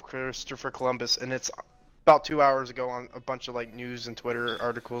statue of Christopher Columbus, and it's about 2 hours ago on a bunch of like news and Twitter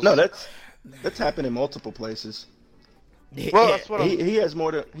articles. No, that's happened in multiple places. Well, that's what he has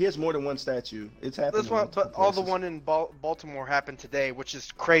more than one statue. It's happened. But all the one in Baltimore happened today, which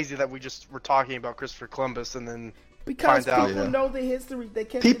is crazy that we just were talking about Christopher Columbus and then because find people out. know the history.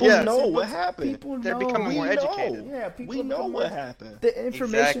 People know what happened. They're becoming more educated. Yeah, people we know what happened. The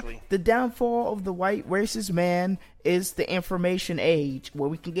information, the downfall of the white racist man is the information age, where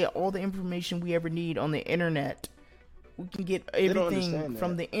we can get all the information we ever need on the internet. We can get everything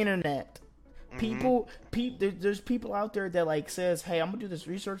from the internet. There's people out there that like says, "Hey, I'm gonna do this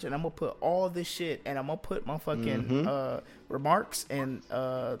research and I'm gonna put all of this shit and I'm gonna put my fucking remarks and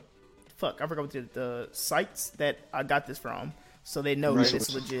I forgot what the sites that I got this from, so they know that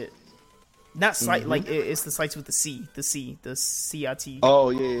it's legit." Not site like it's the sites with the CIT. Oh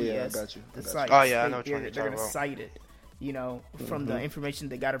yeah, I got you. The sites. Oh yeah, I know what you're talking They're gonna about. cite it. From the information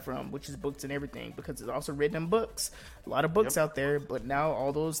they got it from, which is books and everything, because it's also written in books. A lot of books out there, but now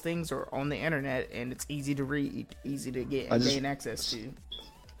all those things are on the internet, and it's easy to read, easy to gain access to.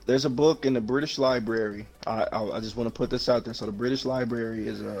 There's a book in the British Library. I just want to put this out there. So the British Library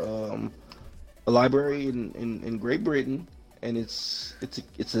is a library in Great Britain, and it's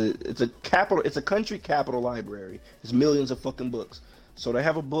a country capital library. There's millions of fucking books. So they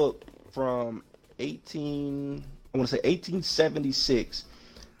have a book from 1876,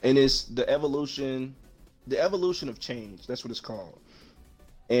 and it's the evolution of change. That's what it's called.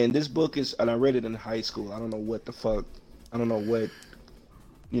 And this book and I read it in high school. I don't know what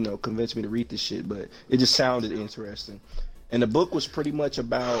convinced me to read this shit, but it just sounded interesting. And the book was pretty much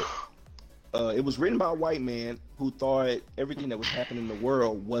about, it was written by a white man who thought everything that was happening in the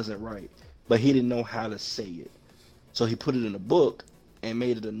world wasn't right, but he didn't know how to say it. So he put it in a book and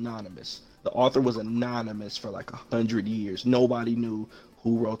made it anonymous. The author was anonymous for like 100 years. Nobody knew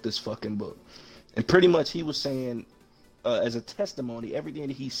who wrote this fucking book. And pretty much he was saying, as a testimony, everything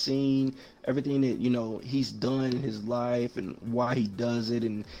that he's seen, everything that, he's done in his life and why he does it.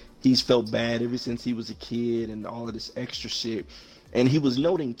 And he's felt bad ever since he was a kid and all of this extra shit. And he was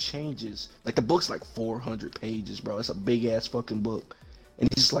noting changes. Like, the book's like 400 pages, bro. It's a big ass fucking book. And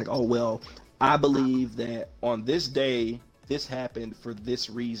he's just like, oh, well, I believe that on this day, this happened for this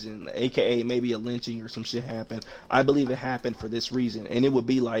reason, aka maybe a lynching or some shit happened. I believe it happened for this reason. And it would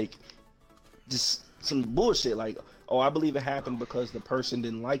be like just some bullshit like, oh, I believe it happened because the person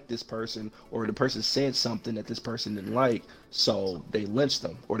didn't like this person, or the person said something that this person didn't like, so they lynched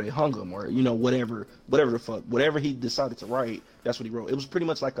them or they hung them, or you know, whatever the fuck, whatever he decided to write, that's what he wrote. It was pretty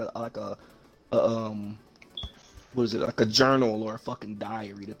much like a what is it, like a journal or a fucking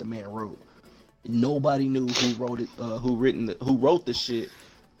diary that the man wrote. Nobody knew who wrote it, who wrote the shit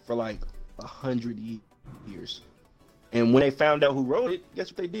for like 100 years. And when they found out who wrote it, guess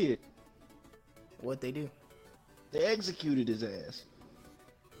what they did? What they do? They executed his ass.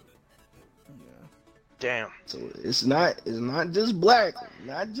 Yeah. Damn. So it's not just black,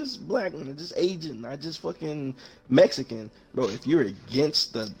 not just Asian, not just fucking Mexican, bro. If you're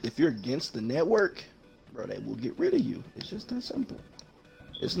against the network, bro, they will get rid of you. It's just that simple.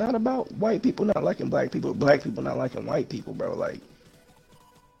 It's not about white people not liking black people not liking white people, bro. Like,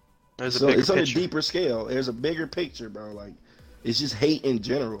 it's on a deeper scale. There's a bigger picture, bro. Like, it's just hate in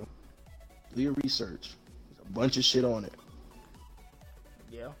general. Do your research. There's a bunch of shit on it.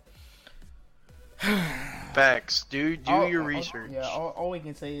 Yeah. Facts. Do your research. All we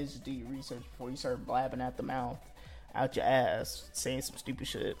can say is do your research before you start blabbing out the mouth, out your ass, saying some stupid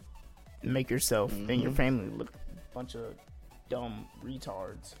shit. Make yourself and your family look a bunch of dumb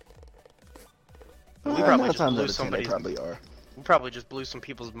retards. We probably just blew somebody. Probably are. We probably just blew some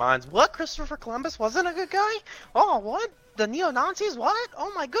people's minds. What? Christopher Columbus wasn't a good guy? Oh, what? The neo-Nazis? What?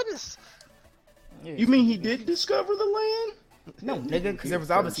 Oh my goodness. Yeah, you mean he did discover the land? No, nigga, because there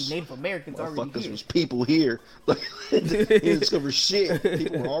was obviously Native Americans already here. Was people here. Like, he discovered shit.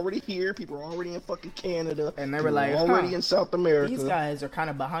 People were already here. People were already in fucking Canada. And they were like, already in South America. These guys are kind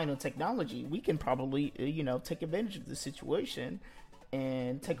of behind on technology. We can probably, take advantage of the situation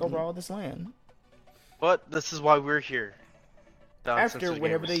and take over all this land. But this is why we're here. After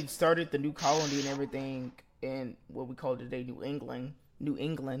whenever they started the new colony and everything in what we call today New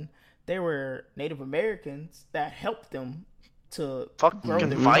England, there were Native Americans that helped them to grow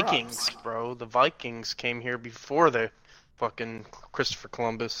their Vikings, crops. Bro. The Vikings came here before the fucking Christopher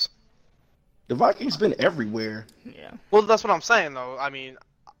Columbus. The Vikings been everywhere. Yeah. Well, that's what I'm saying, though. I mean,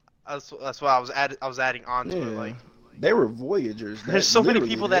 that's what I was adding on to it. Like, they were voyagers. There's so many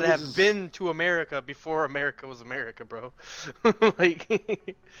people that have been to America before America was America, bro.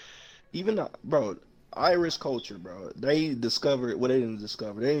 Like, even bro. Irish culture, bro. They discovered, well, they didn't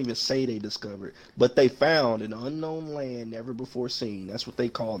discover. They didn't even say they discovered, but they found an unknown land never before seen. That's what they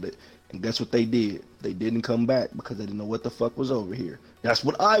called it. And guess what they did? They didn't come back because they didn't know what the fuck was over here. That's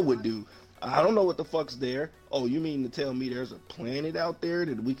what I would do. I don't know what the fuck's there. Oh, you mean to tell me there's a planet out there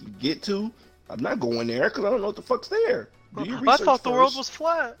that we can get to? I'm not going there because I don't know what the fuck's there. Do your research I thought the first. world was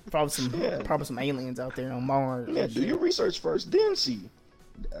flat. Probably some aliens out there on Mars. Yeah, do your research first, then see.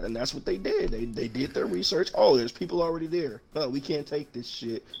 And that's what they did. They did their research. Oh, there's people already there. Oh, we can't take this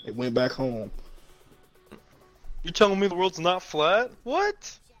shit. They went back home. You're telling me the world's not flat?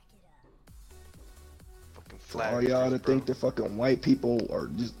 What? Fucking flat. All y'all that think that fucking white people are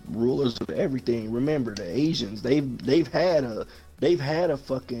just rulers of everything. Remember, the Asians, they've had a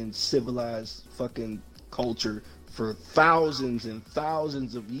fucking civilized fucking culture for thousands and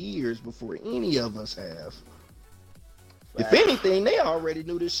thousands of years before any of us have. If anything, they already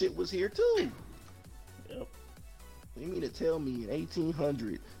knew this shit was here too. Yep. You mean to tell me in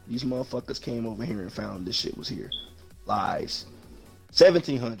 1800 these motherfuckers came over here and found this shit was here? Lies.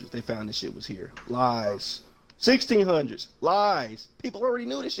 1700s they found this shit was here. Lies. 1600s. Lies. People already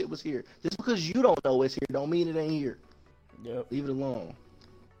knew this shit was here. Just because you don't know it's here don't mean it ain't here. Yep. Leave it alone.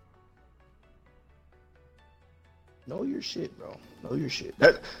 Know your shit, bro. Know your shit.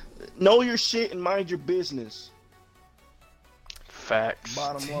 Know your shit and mind your business. Facts.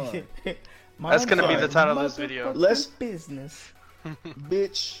 Bottom line. That's gonna be the title of this video. Let's business.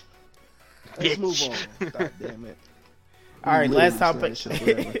 Bitch. Let's move on. God damn it. All right, last topic.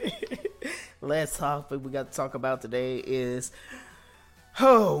 Last topic we got to talk about today is,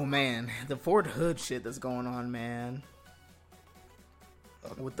 oh man, the Fort Hood shit that's going on, man.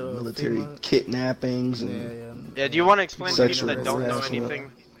 With the military kidnappings and do you want to explain to people that don't know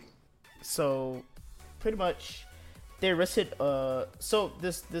anything? So, pretty much, they arrested. So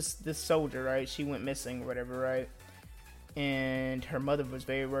this soldier, right? She went missing or whatever, right? And her mother was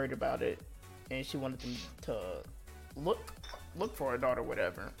very worried about it, and she wanted them to look for her daughter, or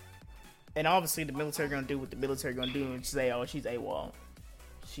whatever. And obviously, the military gonna do what the military gonna do and say, "Oh, she's AWOL.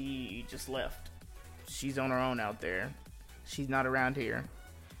 She just left. She's on her own out there." she's not around here.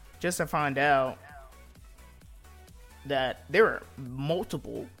 Just to find out that there are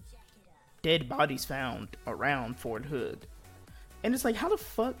multiple dead bodies found around Fort Hood. And it's like, how the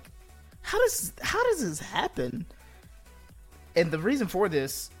fuck, how does this happen? And the reason for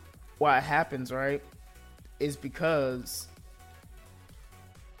this, why it happens, right, is because,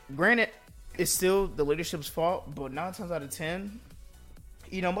 granted, it's still the leadership's fault, but 9 times out of 10,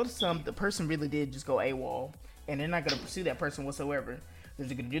 you know, most of the time, the person really did just go AWOL, and they're not going to pursue that person whatsoever. They're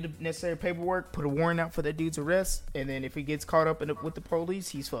just going to do the necessary paperwork, put a warrant out for that dude's arrest, and then if he gets caught up with the police,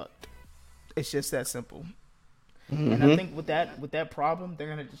 he's fucked. It's just that simple. Mm-hmm. And I think with that problem, they're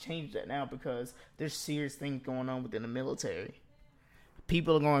going to have to change that now because there's serious things going on within the military.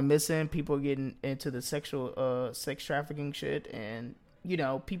 People are going missing. People are getting into the sex trafficking shit, and you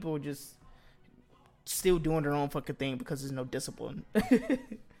know, people are just still doing their own fucking thing because there's no discipline.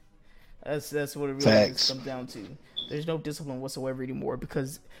 That's what it really comes down to. There's no discipline whatsoever anymore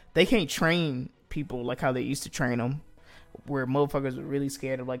because they can't train people like how they used to train them, where motherfuckers are really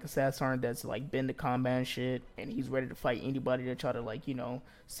scared of like a SAS sergeant that's like been to combat and shit, and he's ready to fight anybody that try to like, you know,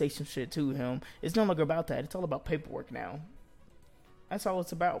 say some shit to him. It's no longer about that. It's all about paperwork now. That's all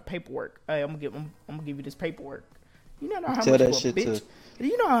it's about, paperwork. Hey, I'm gonna give you this paperwork. You know how tell much that of a shit bitch. to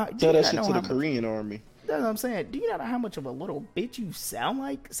You know tell that shit to the Korean army. That's what I'm saying. Do you know how much of a little bitch you sound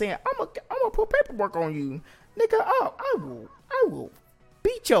like? Saying I'm gonna put paperwork on you, nigga. Oh, I will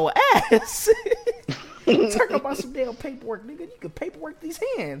beat your ass. Talk about some damn paperwork, nigga. You can paperwork these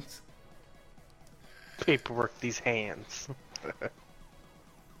hands. Paperwork these hands.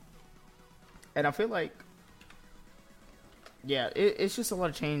 And I feel like, yeah, it's just a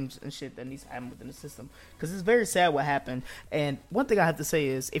lot of change and shit that needs to happen within the system. Because it's very sad what happened. And one thing I have to say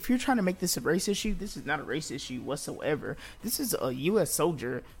is, if you're trying to make this a race issue, this is not a race issue whatsoever. This is a U.S.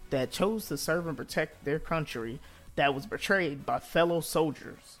 soldier that chose to serve and protect their country that was betrayed by fellow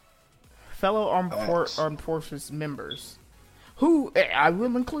soldiers, fellow armed forces members, who I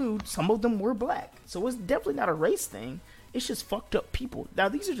will include, some of them were black. So it's definitely not a race thing. It's just fucked up people. Now,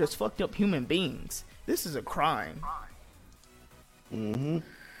 these are just fucked up human beings. This is a crime. Mm-hmm.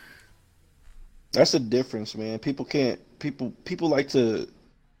 That's the difference, man. People like to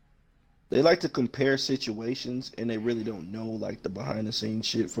compare situations and they really don't know like the behind the scenes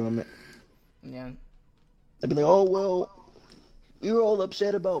shit from it. Yeah. They'd be like, oh well, you're all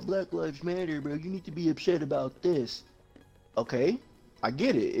upset about Black Lives Matter, bro. You need to be upset about this. Okay, I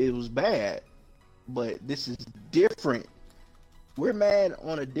get it. It was bad, but this is different. We're mad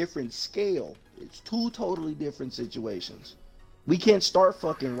on a different scale. It's two totally different situations. We can't start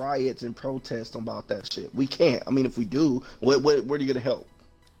fucking riots and protests about that shit. We can't. I mean, if we do, where are you gonna help?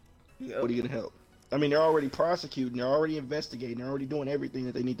 Yep. What are you gonna help? I mean, they're already prosecuting, they're already investigating, they're already doing everything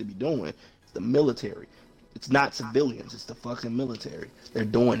that they need to be doing. It's the military. It's not civilians. It's the fucking military. They're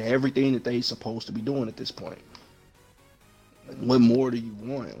doing everything that they're supposed to be doing at this point. Like, what more do you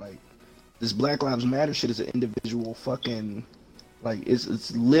want? Like, this Black Lives Matter shit is an individual fucking, like,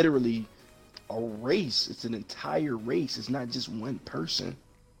 it's literally a race. It's an entire race. It's not just one person.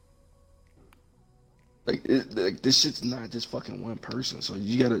 Like this shit's not just fucking one person. So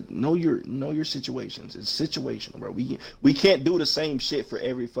you gotta know your situations. It's situational, bro. We can't do the same shit for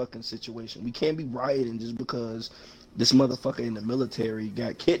every fucking situation. We can't be rioting just because this motherfucker in the military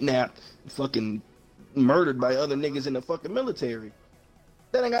got kidnapped and fucking murdered by other niggas in the fucking military.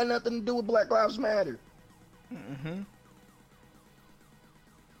 That ain't got nothing to do with Black Lives Matter. Mm-hmm.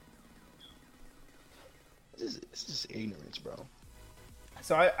 It's just ignorance, bro.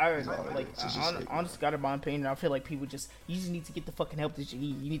 So I honestly got in my opinion, I feel like you just need to get the fucking help that you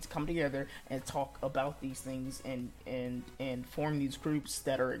need. You need to come together and talk about these things and form these groups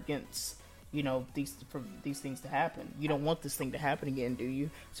that are against, you know, these things to happen. You don't want this thing to happen again, do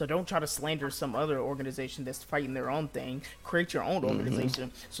you? So don't try to slander some other organization that's fighting their own thing. Create your own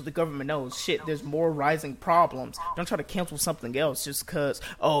organization so the government knows, shit, there's more rising problems. Don't try to cancel something else just because,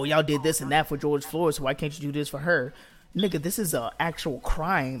 oh, y'all did this and that for George Floyd, so why can't you do this for her? Nigga, this is an actual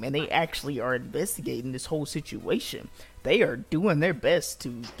crime, and they actually are investigating this whole situation. They are doing their best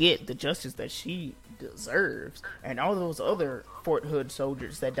to get the justice that she deserves, and all those other Fort Hood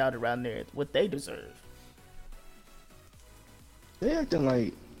soldiers that died around there, what they deserve. They acting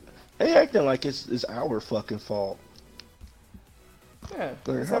like it's our fucking fault. Yeah,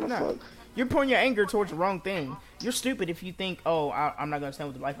 like, how the fuck? You're pointing your anger towards the wrong thing. You're stupid if you think, oh, I'm not going to stand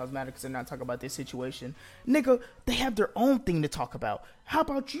with the Black Lives Matter because they're not talking about this situation. Nigga, they have their own thing to talk about. How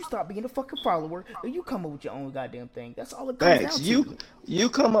about you stop being a fucking follower and you come up with your own goddamn thing? That's all it comes down to. You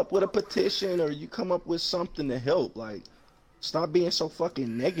come up with a petition or you come up with something to help. Like, Stop being so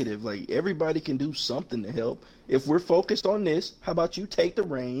fucking negative. Like, everybody can do something to help. If we're focused on this, how about you take the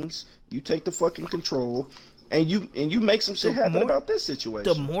reins, you take the fucking control, and you make some shit happen about this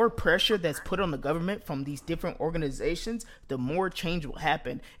situation. The more pressure that's put on the government from these different organizations, the more change will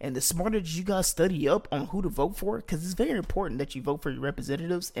happen. And the smarter you guys study up on who to vote for, because it's very important that you vote for your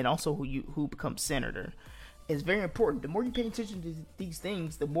representatives and also who becomes senator. It's very important. The more you pay attention to these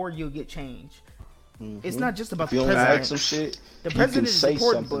things, the more you'll get change. It's not just about the president. Some shit, the president is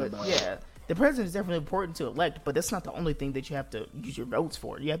important, but the president is definitely important to elect, but that's not the only thing that you have to use your votes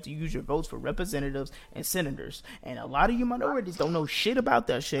for. You have to use your votes for representatives and senators. And a lot of you minorities don't know shit about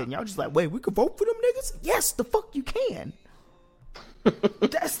that shit. And y'all just like, wait, we can vote for them niggas? Yes, the fuck you can.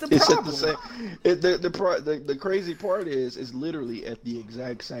 That's the problem. The crazy part is literally at the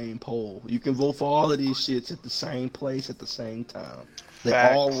exact same poll. You can vote for all of these shits at the same place at the same time. They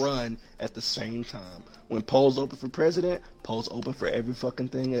all run at the same time. When polls open for president, polls open for every fucking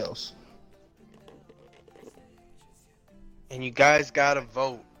thing else. And you guys gotta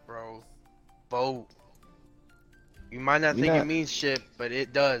vote, bro. Vote. You might not think it means shit, but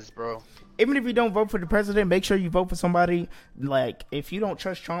it does, bro. Even if you don't vote for the president, make sure you vote for somebody. Like, if you don't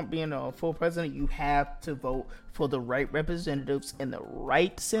trust Trump being a full president, you have to vote for the right representatives and the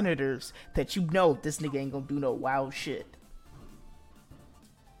right senators that you know this nigga ain't gonna do no wild shit.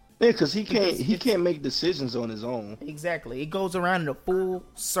 Yeah, because he can't make decisions on his own. Exactly. It goes around in a full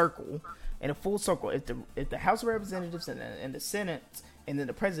circle. If the House of Representatives and the Senate and then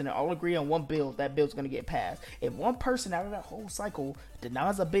the president all agree on one bill, that bill's going to get passed. If one person out of that whole cycle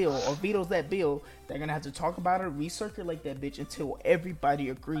denies a bill or vetoes that bill, they're going to have to talk about it, recirculate that bitch until everybody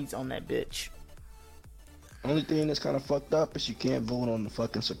agrees on that bitch. Only thing that's kind of fucked up is you can't vote on the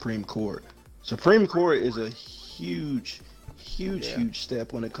fucking Supreme Court. Supreme Court is a huge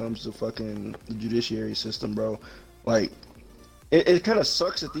step when it comes to fucking the judiciary system, bro. Like, it kind of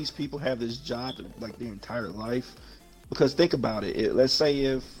sucks that these people have this job like their entire life. Because think about it. Let's say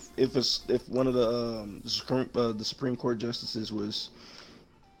if one of the Supreme Court justices was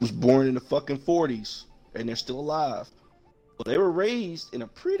born in the fucking 40s and they're still alive. Well, they were raised in a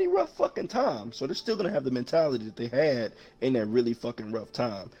pretty rough fucking time, so they're still gonna have the mentality that they had in that really fucking rough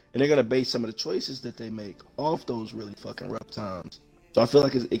time, and they're gonna base some of the choices that they make off those really fucking rough times. So I feel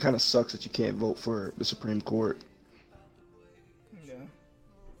like it kind of sucks that you can't vote for the Supreme Court. Yeah.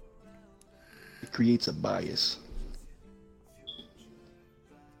 It creates a bias.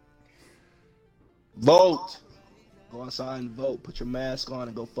 Vote. Go outside and vote. Put your mask on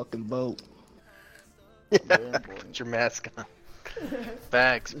and go fucking vote. Put your mask on.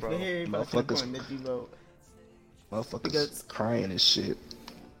 Facts, bro. Motherfuckers crying and shit.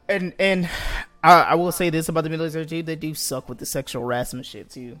 And I will say this about the military too: they do suck with the sexual harassment shit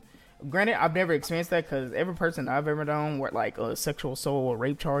too. Granted, I've never experienced that because every person I've ever known where like a sexual assault or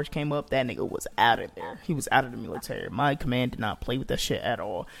rape charge came up, that nigga was out of there. He was out of the military. My command did not play with that shit at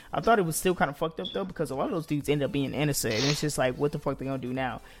all. I thought it was still kind of fucked up though because a lot of those dudes end up being innocent. And it's just like, what the fuck they gonna do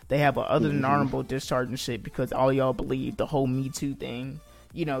now? They have a other than honorable discharge and shit because all y'all believe the whole Me Too thing.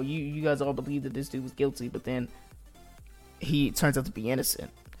 You know, you guys all believe that this dude was guilty, but then he turns out to be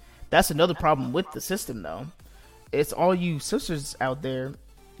innocent. That's another problem with the system though. It's all you sisters out there.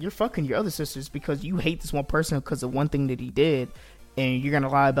 You're fucking your other sisters because you hate this one person because of one thing that he did, and you're gonna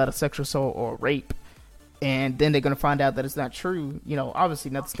lie about a sexual assault or rape, and then they're gonna find out that it's not true. You know, obviously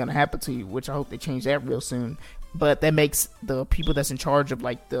nothing's gonna happen to you, which I hope they change that real soon. But that makes the people that's in charge of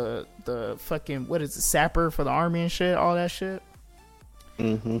like the fucking the sapper for the army and shit, all that shit.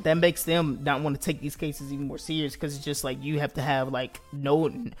 Mm-hmm. That makes them not want to take these cases even more serious because it's just like you have to have like no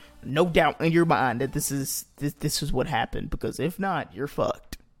doubt in your mind that this is what happened, because if not, you're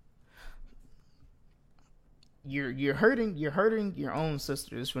fucked. You're hurting your own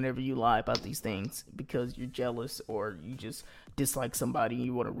sisters whenever you lie about these things because you're jealous or you just dislike somebody and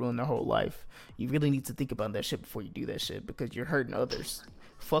you want to ruin their whole life. You really need to think about that shit before you do that shit because you're hurting others.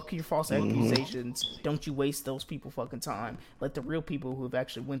 Fuck your false accusations. Don't you waste those people fucking time. Let the real people who have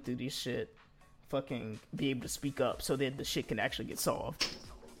actually went through this shit fucking be able to speak up so that the shit can actually get solved.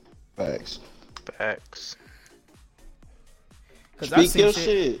 Facts. Because I've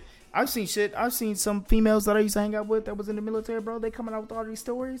seen shit. I've seen some females that I used to hang out with that was in the military, bro. They coming out with all these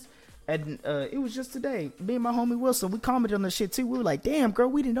stories. And it was just today. Me and my homie Wilson, we commented on this shit too. We were like, damn, girl,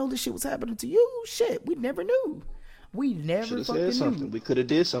 we didn't know this shit was happening to you. Shit, we never knew. We never fucking knew. We could have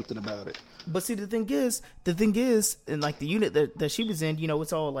did something about it. But see, the thing is, and like the unit that she was in, you know,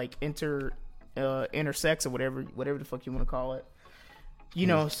 it's all like intersex or whatever the fuck you want to call it. You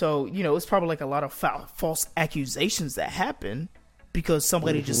know, so, you know, it's probably like a lot of false accusations that happen because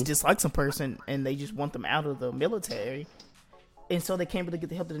somebody just dislikes a person and they just want them out of the military. And so they can't really get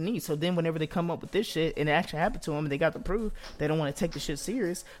the help that they need. So then whenever they come up with this shit and it actually happened to them and they got the proof, they don't want to take the shit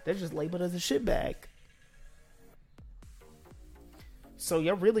serious. They're just labeled as a shitbag. So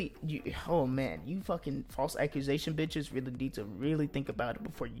you're really, oh man, you fucking false accusation bitches really need to really think about it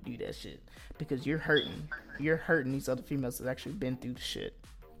before you do that shit. Because you're hurting. You're hurting these other females that actually been through the shit.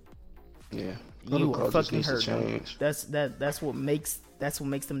 Yeah. You are fucking hurting. That's what makes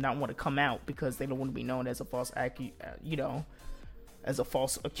them not want to come out, because they don't want to be known as a false as a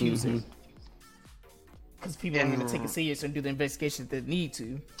false accuser. Because people aren't going to take it serious and do the investigation that they need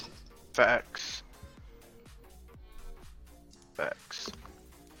to. Facts.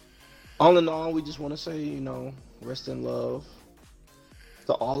 All in all, we just want to say, rest in love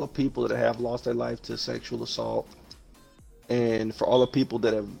to all the people that have lost their life to sexual assault, and for all the people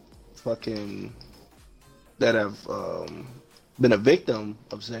that have been a victim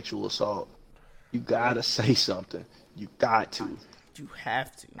of sexual assault. You gotta say something. You got to. You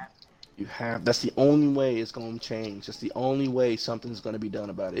have to. That's the only way it's going to change. That's the only way something's going to be done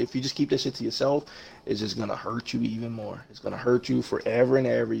about it. If you just keep that shit to yourself, it's just going to hurt you even more. It's going to hurt you forever and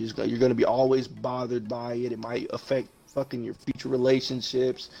ever. You're going to be always bothered by it. It might affect fucking your future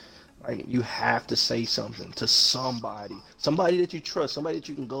relationships. Like, you have to say something to somebody. Somebody that you trust. Somebody that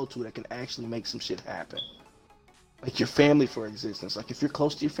you can go to that can actually make some shit happen. Like your family, for instance. Like, if you're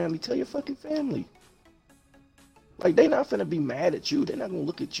close to your family, tell your fucking family. Like, they not finna be mad at you. They're not gonna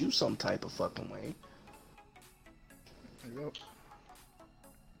look at you some type of fucking way. Yep.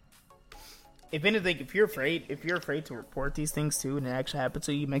 If anything, if you're afraid to report these things too, and it actually happens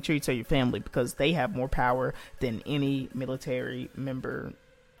to you, make sure you tell your family, because they have more power than any military member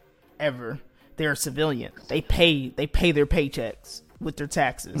ever. They're a civilian. They pay their paychecks with their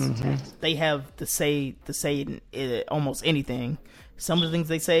taxes. Mm-hmm. They have to say in almost anything. Some of the things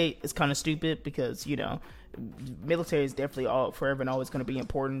they say is kind of stupid, because military is definitely forever and always going to be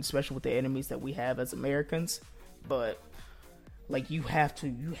important, especially with the enemies that we have as Americans. But like, you have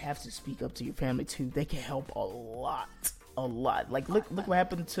to speak up to your family too. They can help a lot. Like, look what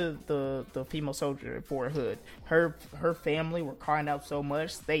happened to the female soldier at Fort Hood. Her family were crying out so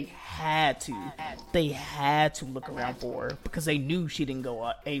much, they had to look around for her, because they knew she didn't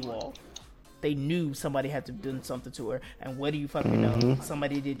go AWOL. They knew somebody had to do something to her, and what do you fucking know?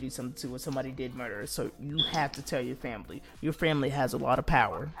 Somebody did do something to her. Somebody did murder her. So you have to tell your family. Your family has a lot of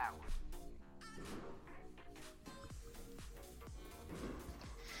power.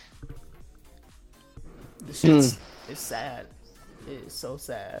 This shit's it's sad. It is so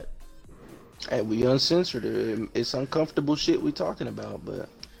sad. Hey, we uncensored. It's uncomfortable shit we talking about, but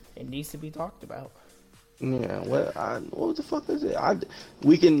it needs to be talked about. Yeah, what the fuck is it?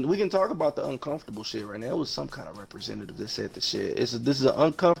 We can talk about the uncomfortable shit right now. It was some kind of representative that said the shit. This is an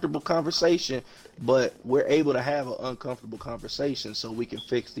uncomfortable conversation, but we're able to have an uncomfortable conversation so we can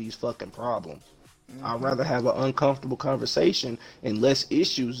fix these fucking problems. Mm-hmm. I'd rather have an uncomfortable conversation and less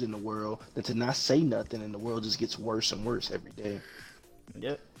issues in the world than to not say nothing and the world just gets worse and worse every day.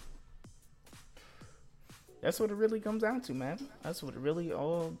 Yep. That's what it really comes down to, man. That's what it really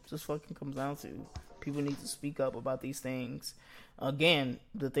all just fucking comes down to. People need to speak up about these things. Again,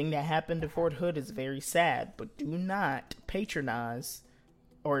 the thing that happened to Fort Hood is very sad, but do not patronize,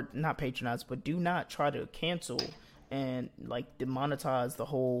 or not patronize, but do not try to cancel and like demonetize the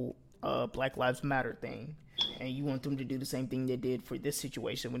whole Black Lives Matter thing. And you want them to do the same thing they did for this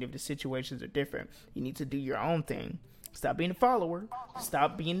situation. Whenever the situations are different, you need to do your own thing. Stop being a follower.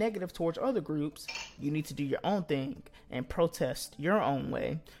 Stop being negative towards other groups. You need to do your own thing and protest your own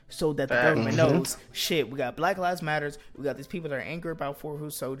way, so that the government knows, shit, we got Black Lives Matters. We got these people that are angry about Fort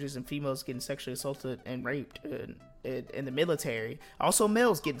Hood soldiers and females getting sexually assaulted and raped in the military. Also,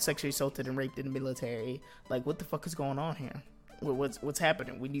 males getting sexually assaulted and raped in the military. Like, what the fuck is going on here? What's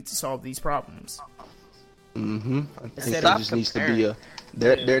happening? We need to solve these problems. I think there just needs to be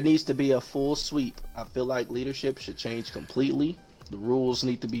there needs to be a full sweep. I feel like leadership should change completely. The rules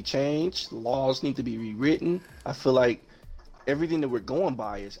need to be changed. The laws need to be rewritten. I feel like everything that we're going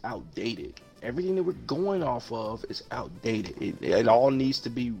by is outdated. Everything that we're going off of is outdated. It all needs to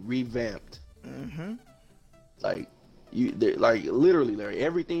be revamped. Like literally, Larry,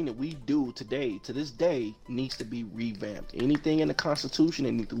 everything that we do today, to this day, needs to be revamped. Anything in the Constitution,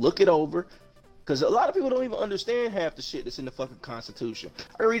 they need to look it over. Because a lot of people don't even understand half the shit that's in the fucking Constitution.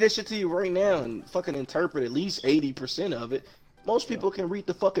 I can read that shit to you right now and fucking interpret at least 80% of it. Most people can read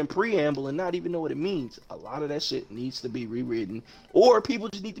the fucking preamble and not even know what it means. A lot of that shit needs to be rewritten. Or people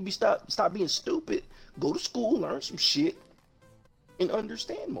just need to be stop being stupid. Go to school, learn some shit, and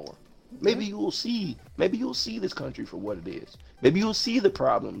understand more. Maybe you will see this country for what it is. Maybe you'll see the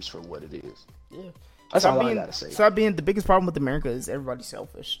problems for what it is. Yeah. That's all I gotta say. Stop being the biggest problem with America is everybody's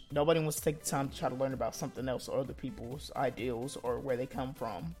selfish. Nobody wants to take the time to try to learn about something else or other people's ideals or where they come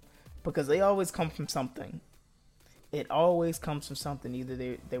from, because they always come from something. It always comes from something. Either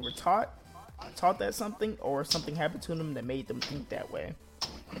they were taught that something, or something happened to them that made them think that way.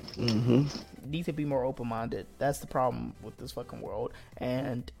 Mm-hmm. Need to be more open-minded. That's the problem with this fucking world.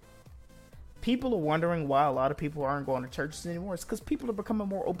 And people are wondering why a lot of people aren't going to churches anymore. It's because people are becoming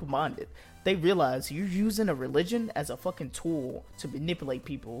more open-minded. They realize you're using a religion as a fucking tool to manipulate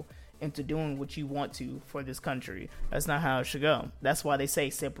people into doing what you want to for this country. That's not how it should go. That's why they say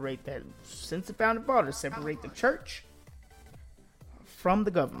separate that. Since the founding fathers, separate the church from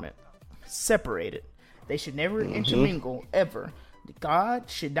the government. Separate it. They should never intermingle, ever. God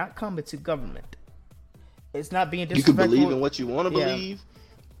should not come into government. It's not being disrespectful. You can believe in what you want to believe,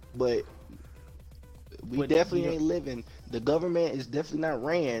 but we definitely ain't living. The government is definitely not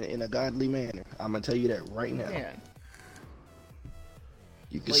ran in a godly manner. I'm gonna tell you that right now. Yeah.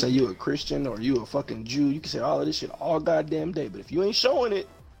 You can say you a Christian or you a fucking Jew. You can say all of this shit all goddamn day, but if you ain't showing it,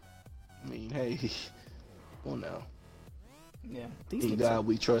 I mean, hey, well now. Yeah. In God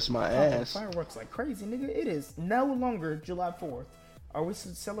we trust my ass. Fireworks like crazy, nigga. It is no longer July 4th. Are we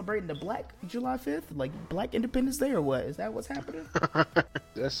celebrating the Black July 5th? Like Black Independence Day or what? Is that what's happening?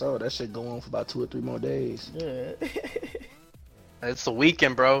 That's all. That shit go on for about 2 or 3 more days. Yeah. It's the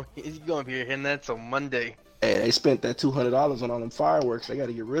weekend, bro. You're going to be hitting that till Monday. Hey, they spent that $200 on all them fireworks. They got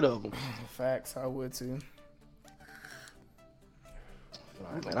to get rid of them. Facts. I would too.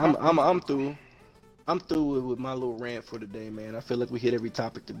 All right, man. I'm through. I'm through with my little rant for today, man. I feel like we hit every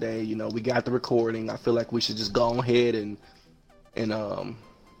topic today. You know, we got the recording. I feel like we should just go ahead and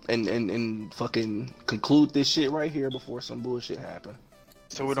fucking conclude this shit right here before some bullshit happen.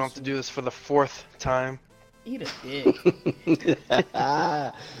 So we don't have to do this for the 4th time. Eat a dick.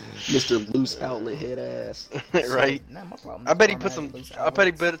 Mr. Loose Outlet head ass. Right? Not my problem. I bet he put some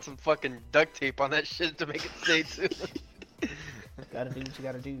fucking duct tape on that shit to make it stay too. Gotta do what you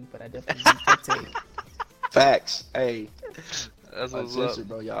gotta do, but I definitely use duct tape. Facts. Hey. That's what's Uncensored, up.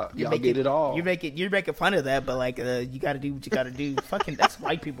 bro. Y'all get it all. You're making fun of that, but like, you gotta do what you gotta do. Fucking, that's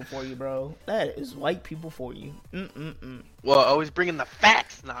white people for you, bro. That is white people for you. Well, always bringing the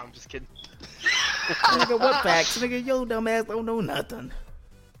facts. Nah, I'm just kidding. Nigga, what facts? Nigga, yo dumb ass don't know nothing.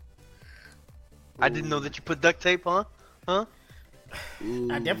 I didn't know that you put duct tape on. Huh?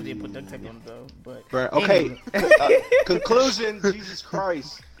 I definitely didn't put duct tape on though, but Bro, okay. Conclusion. Jesus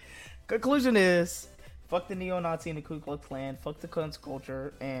Christ. Conclusion is, fuck the neo-Nazi and the Ku Klux Klan, fuck the Kunz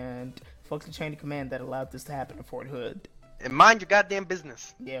culture, and fuck the chain of command that allowed this to happen in Fort Hood. And mind your goddamn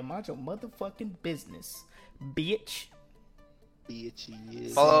business. Yeah, mind your motherfucking business, bitch. Bitch, he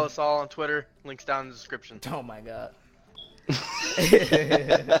is. Follow us all on Twitter. Links down in the description. Oh my god.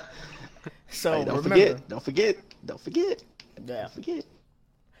 So Hey, don't forget. Yeah. Don't forget.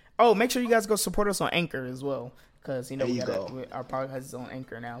 Oh, make sure you guys go support us on Anchor as well, because There you go. our podcast is on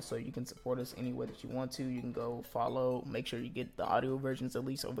Anchor now, so you can support us any way that you want to. You can go follow. Make sure you get the audio versions at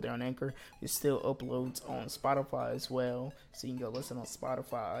least over there on Anchor. It still uploads on Spotify as well, so you can go listen on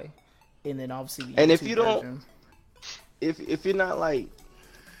Spotify. And then obviously, And if you don't, if you're not like,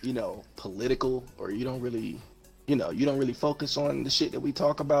 political, or you don't really focus on the shit that we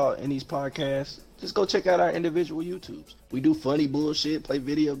talk about in these podcasts, just go check out our individual YouTubes. We do funny bullshit, play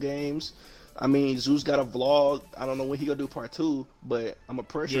video games. I mean, Zeus got a vlog. I don't know when he gonna do part 2, but I'm a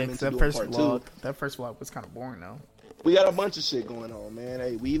pressure him to do part 2. That first vlog was kind of boring though. We got a bunch of shit going on, man.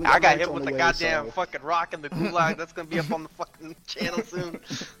 Hey, we even I got merch hit on with the the way, goddamn so- fucking rock in the gulag. That's gonna be up on the fucking channel soon.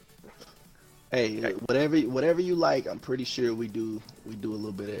 Hey, whatever you like, I'm pretty sure we do a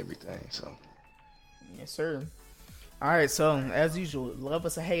little bit of everything. So Yes, sir. All right, so as usual, love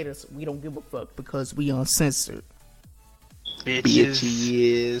us or hate us, we don't give a fuck because we uncensored.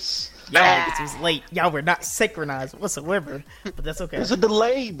 bitches. Y'all, it was late. Y'all were not synchronized whatsoever, but that's okay. There's a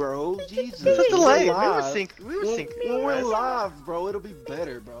delay, bro. Jesus. There's a delay. We We're were live. synced. When we're live, bro, it'll be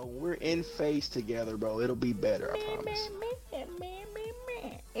better, bro. We're in phase together, bro. It'll be better, I promise.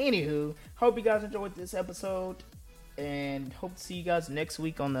 Anywho, hope you guys enjoyed this episode, and hope to see you guys next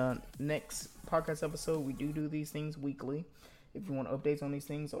week on the next podcast episode. We do these things weekly. If you want updates on these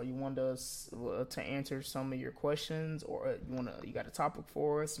things, or you want us to answer some of your questions, or you got a topic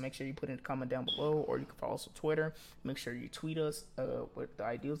for us, make sure you put in a comment down below, or you can follow us on Twitter. Make sure you tweet us with the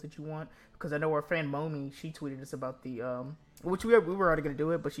ideas that you want, because I know our friend Momi, she tweeted us about the which we were already gonna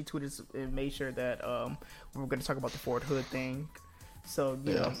do it, but she tweeted us and made sure that we were gonna talk about the Fort Hood thing. So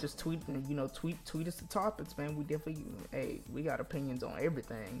you know, just tweet us the topics, man. We definitely, we got opinions on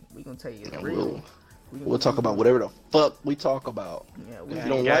everything. We gonna tell you it's real. We'll talk about whatever the fuck we talk about. Yeah, if you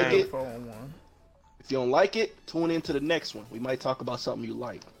don't like it, If you don't like it, tune into the next one. We might talk about something you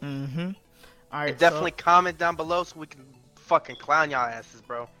like. Mm-hmm. All right. And definitely comment down below so we can fucking clown y'all asses,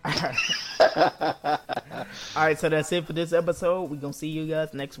 bro. All right, so that's it for this episode. We're going to see you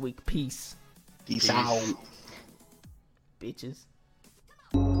guys next week. Peace. Peace out. Bitches.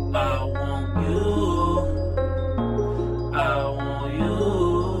 I want you. I want you.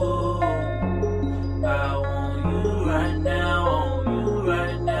 I want you right now. I want you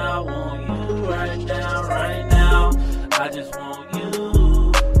right now. I want you right now. Right now. I just want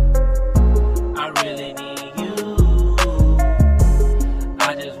you. I really need you.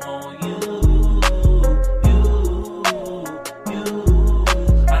 I just want you.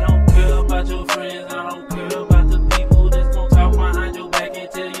 I don't care about your friends. I don't care about the people that's gonna talk behind your back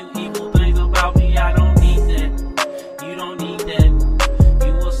and tell you evil things about me. I don't need that. You don't need that.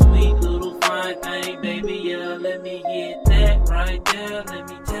 You a sweet little fine thing, baby. Yeah, let me get that right there. Let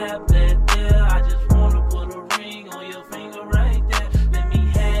me tap that there. I just wanna put a ring on your finger right there. Let me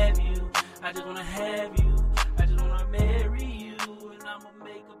have you. I just wanna have you.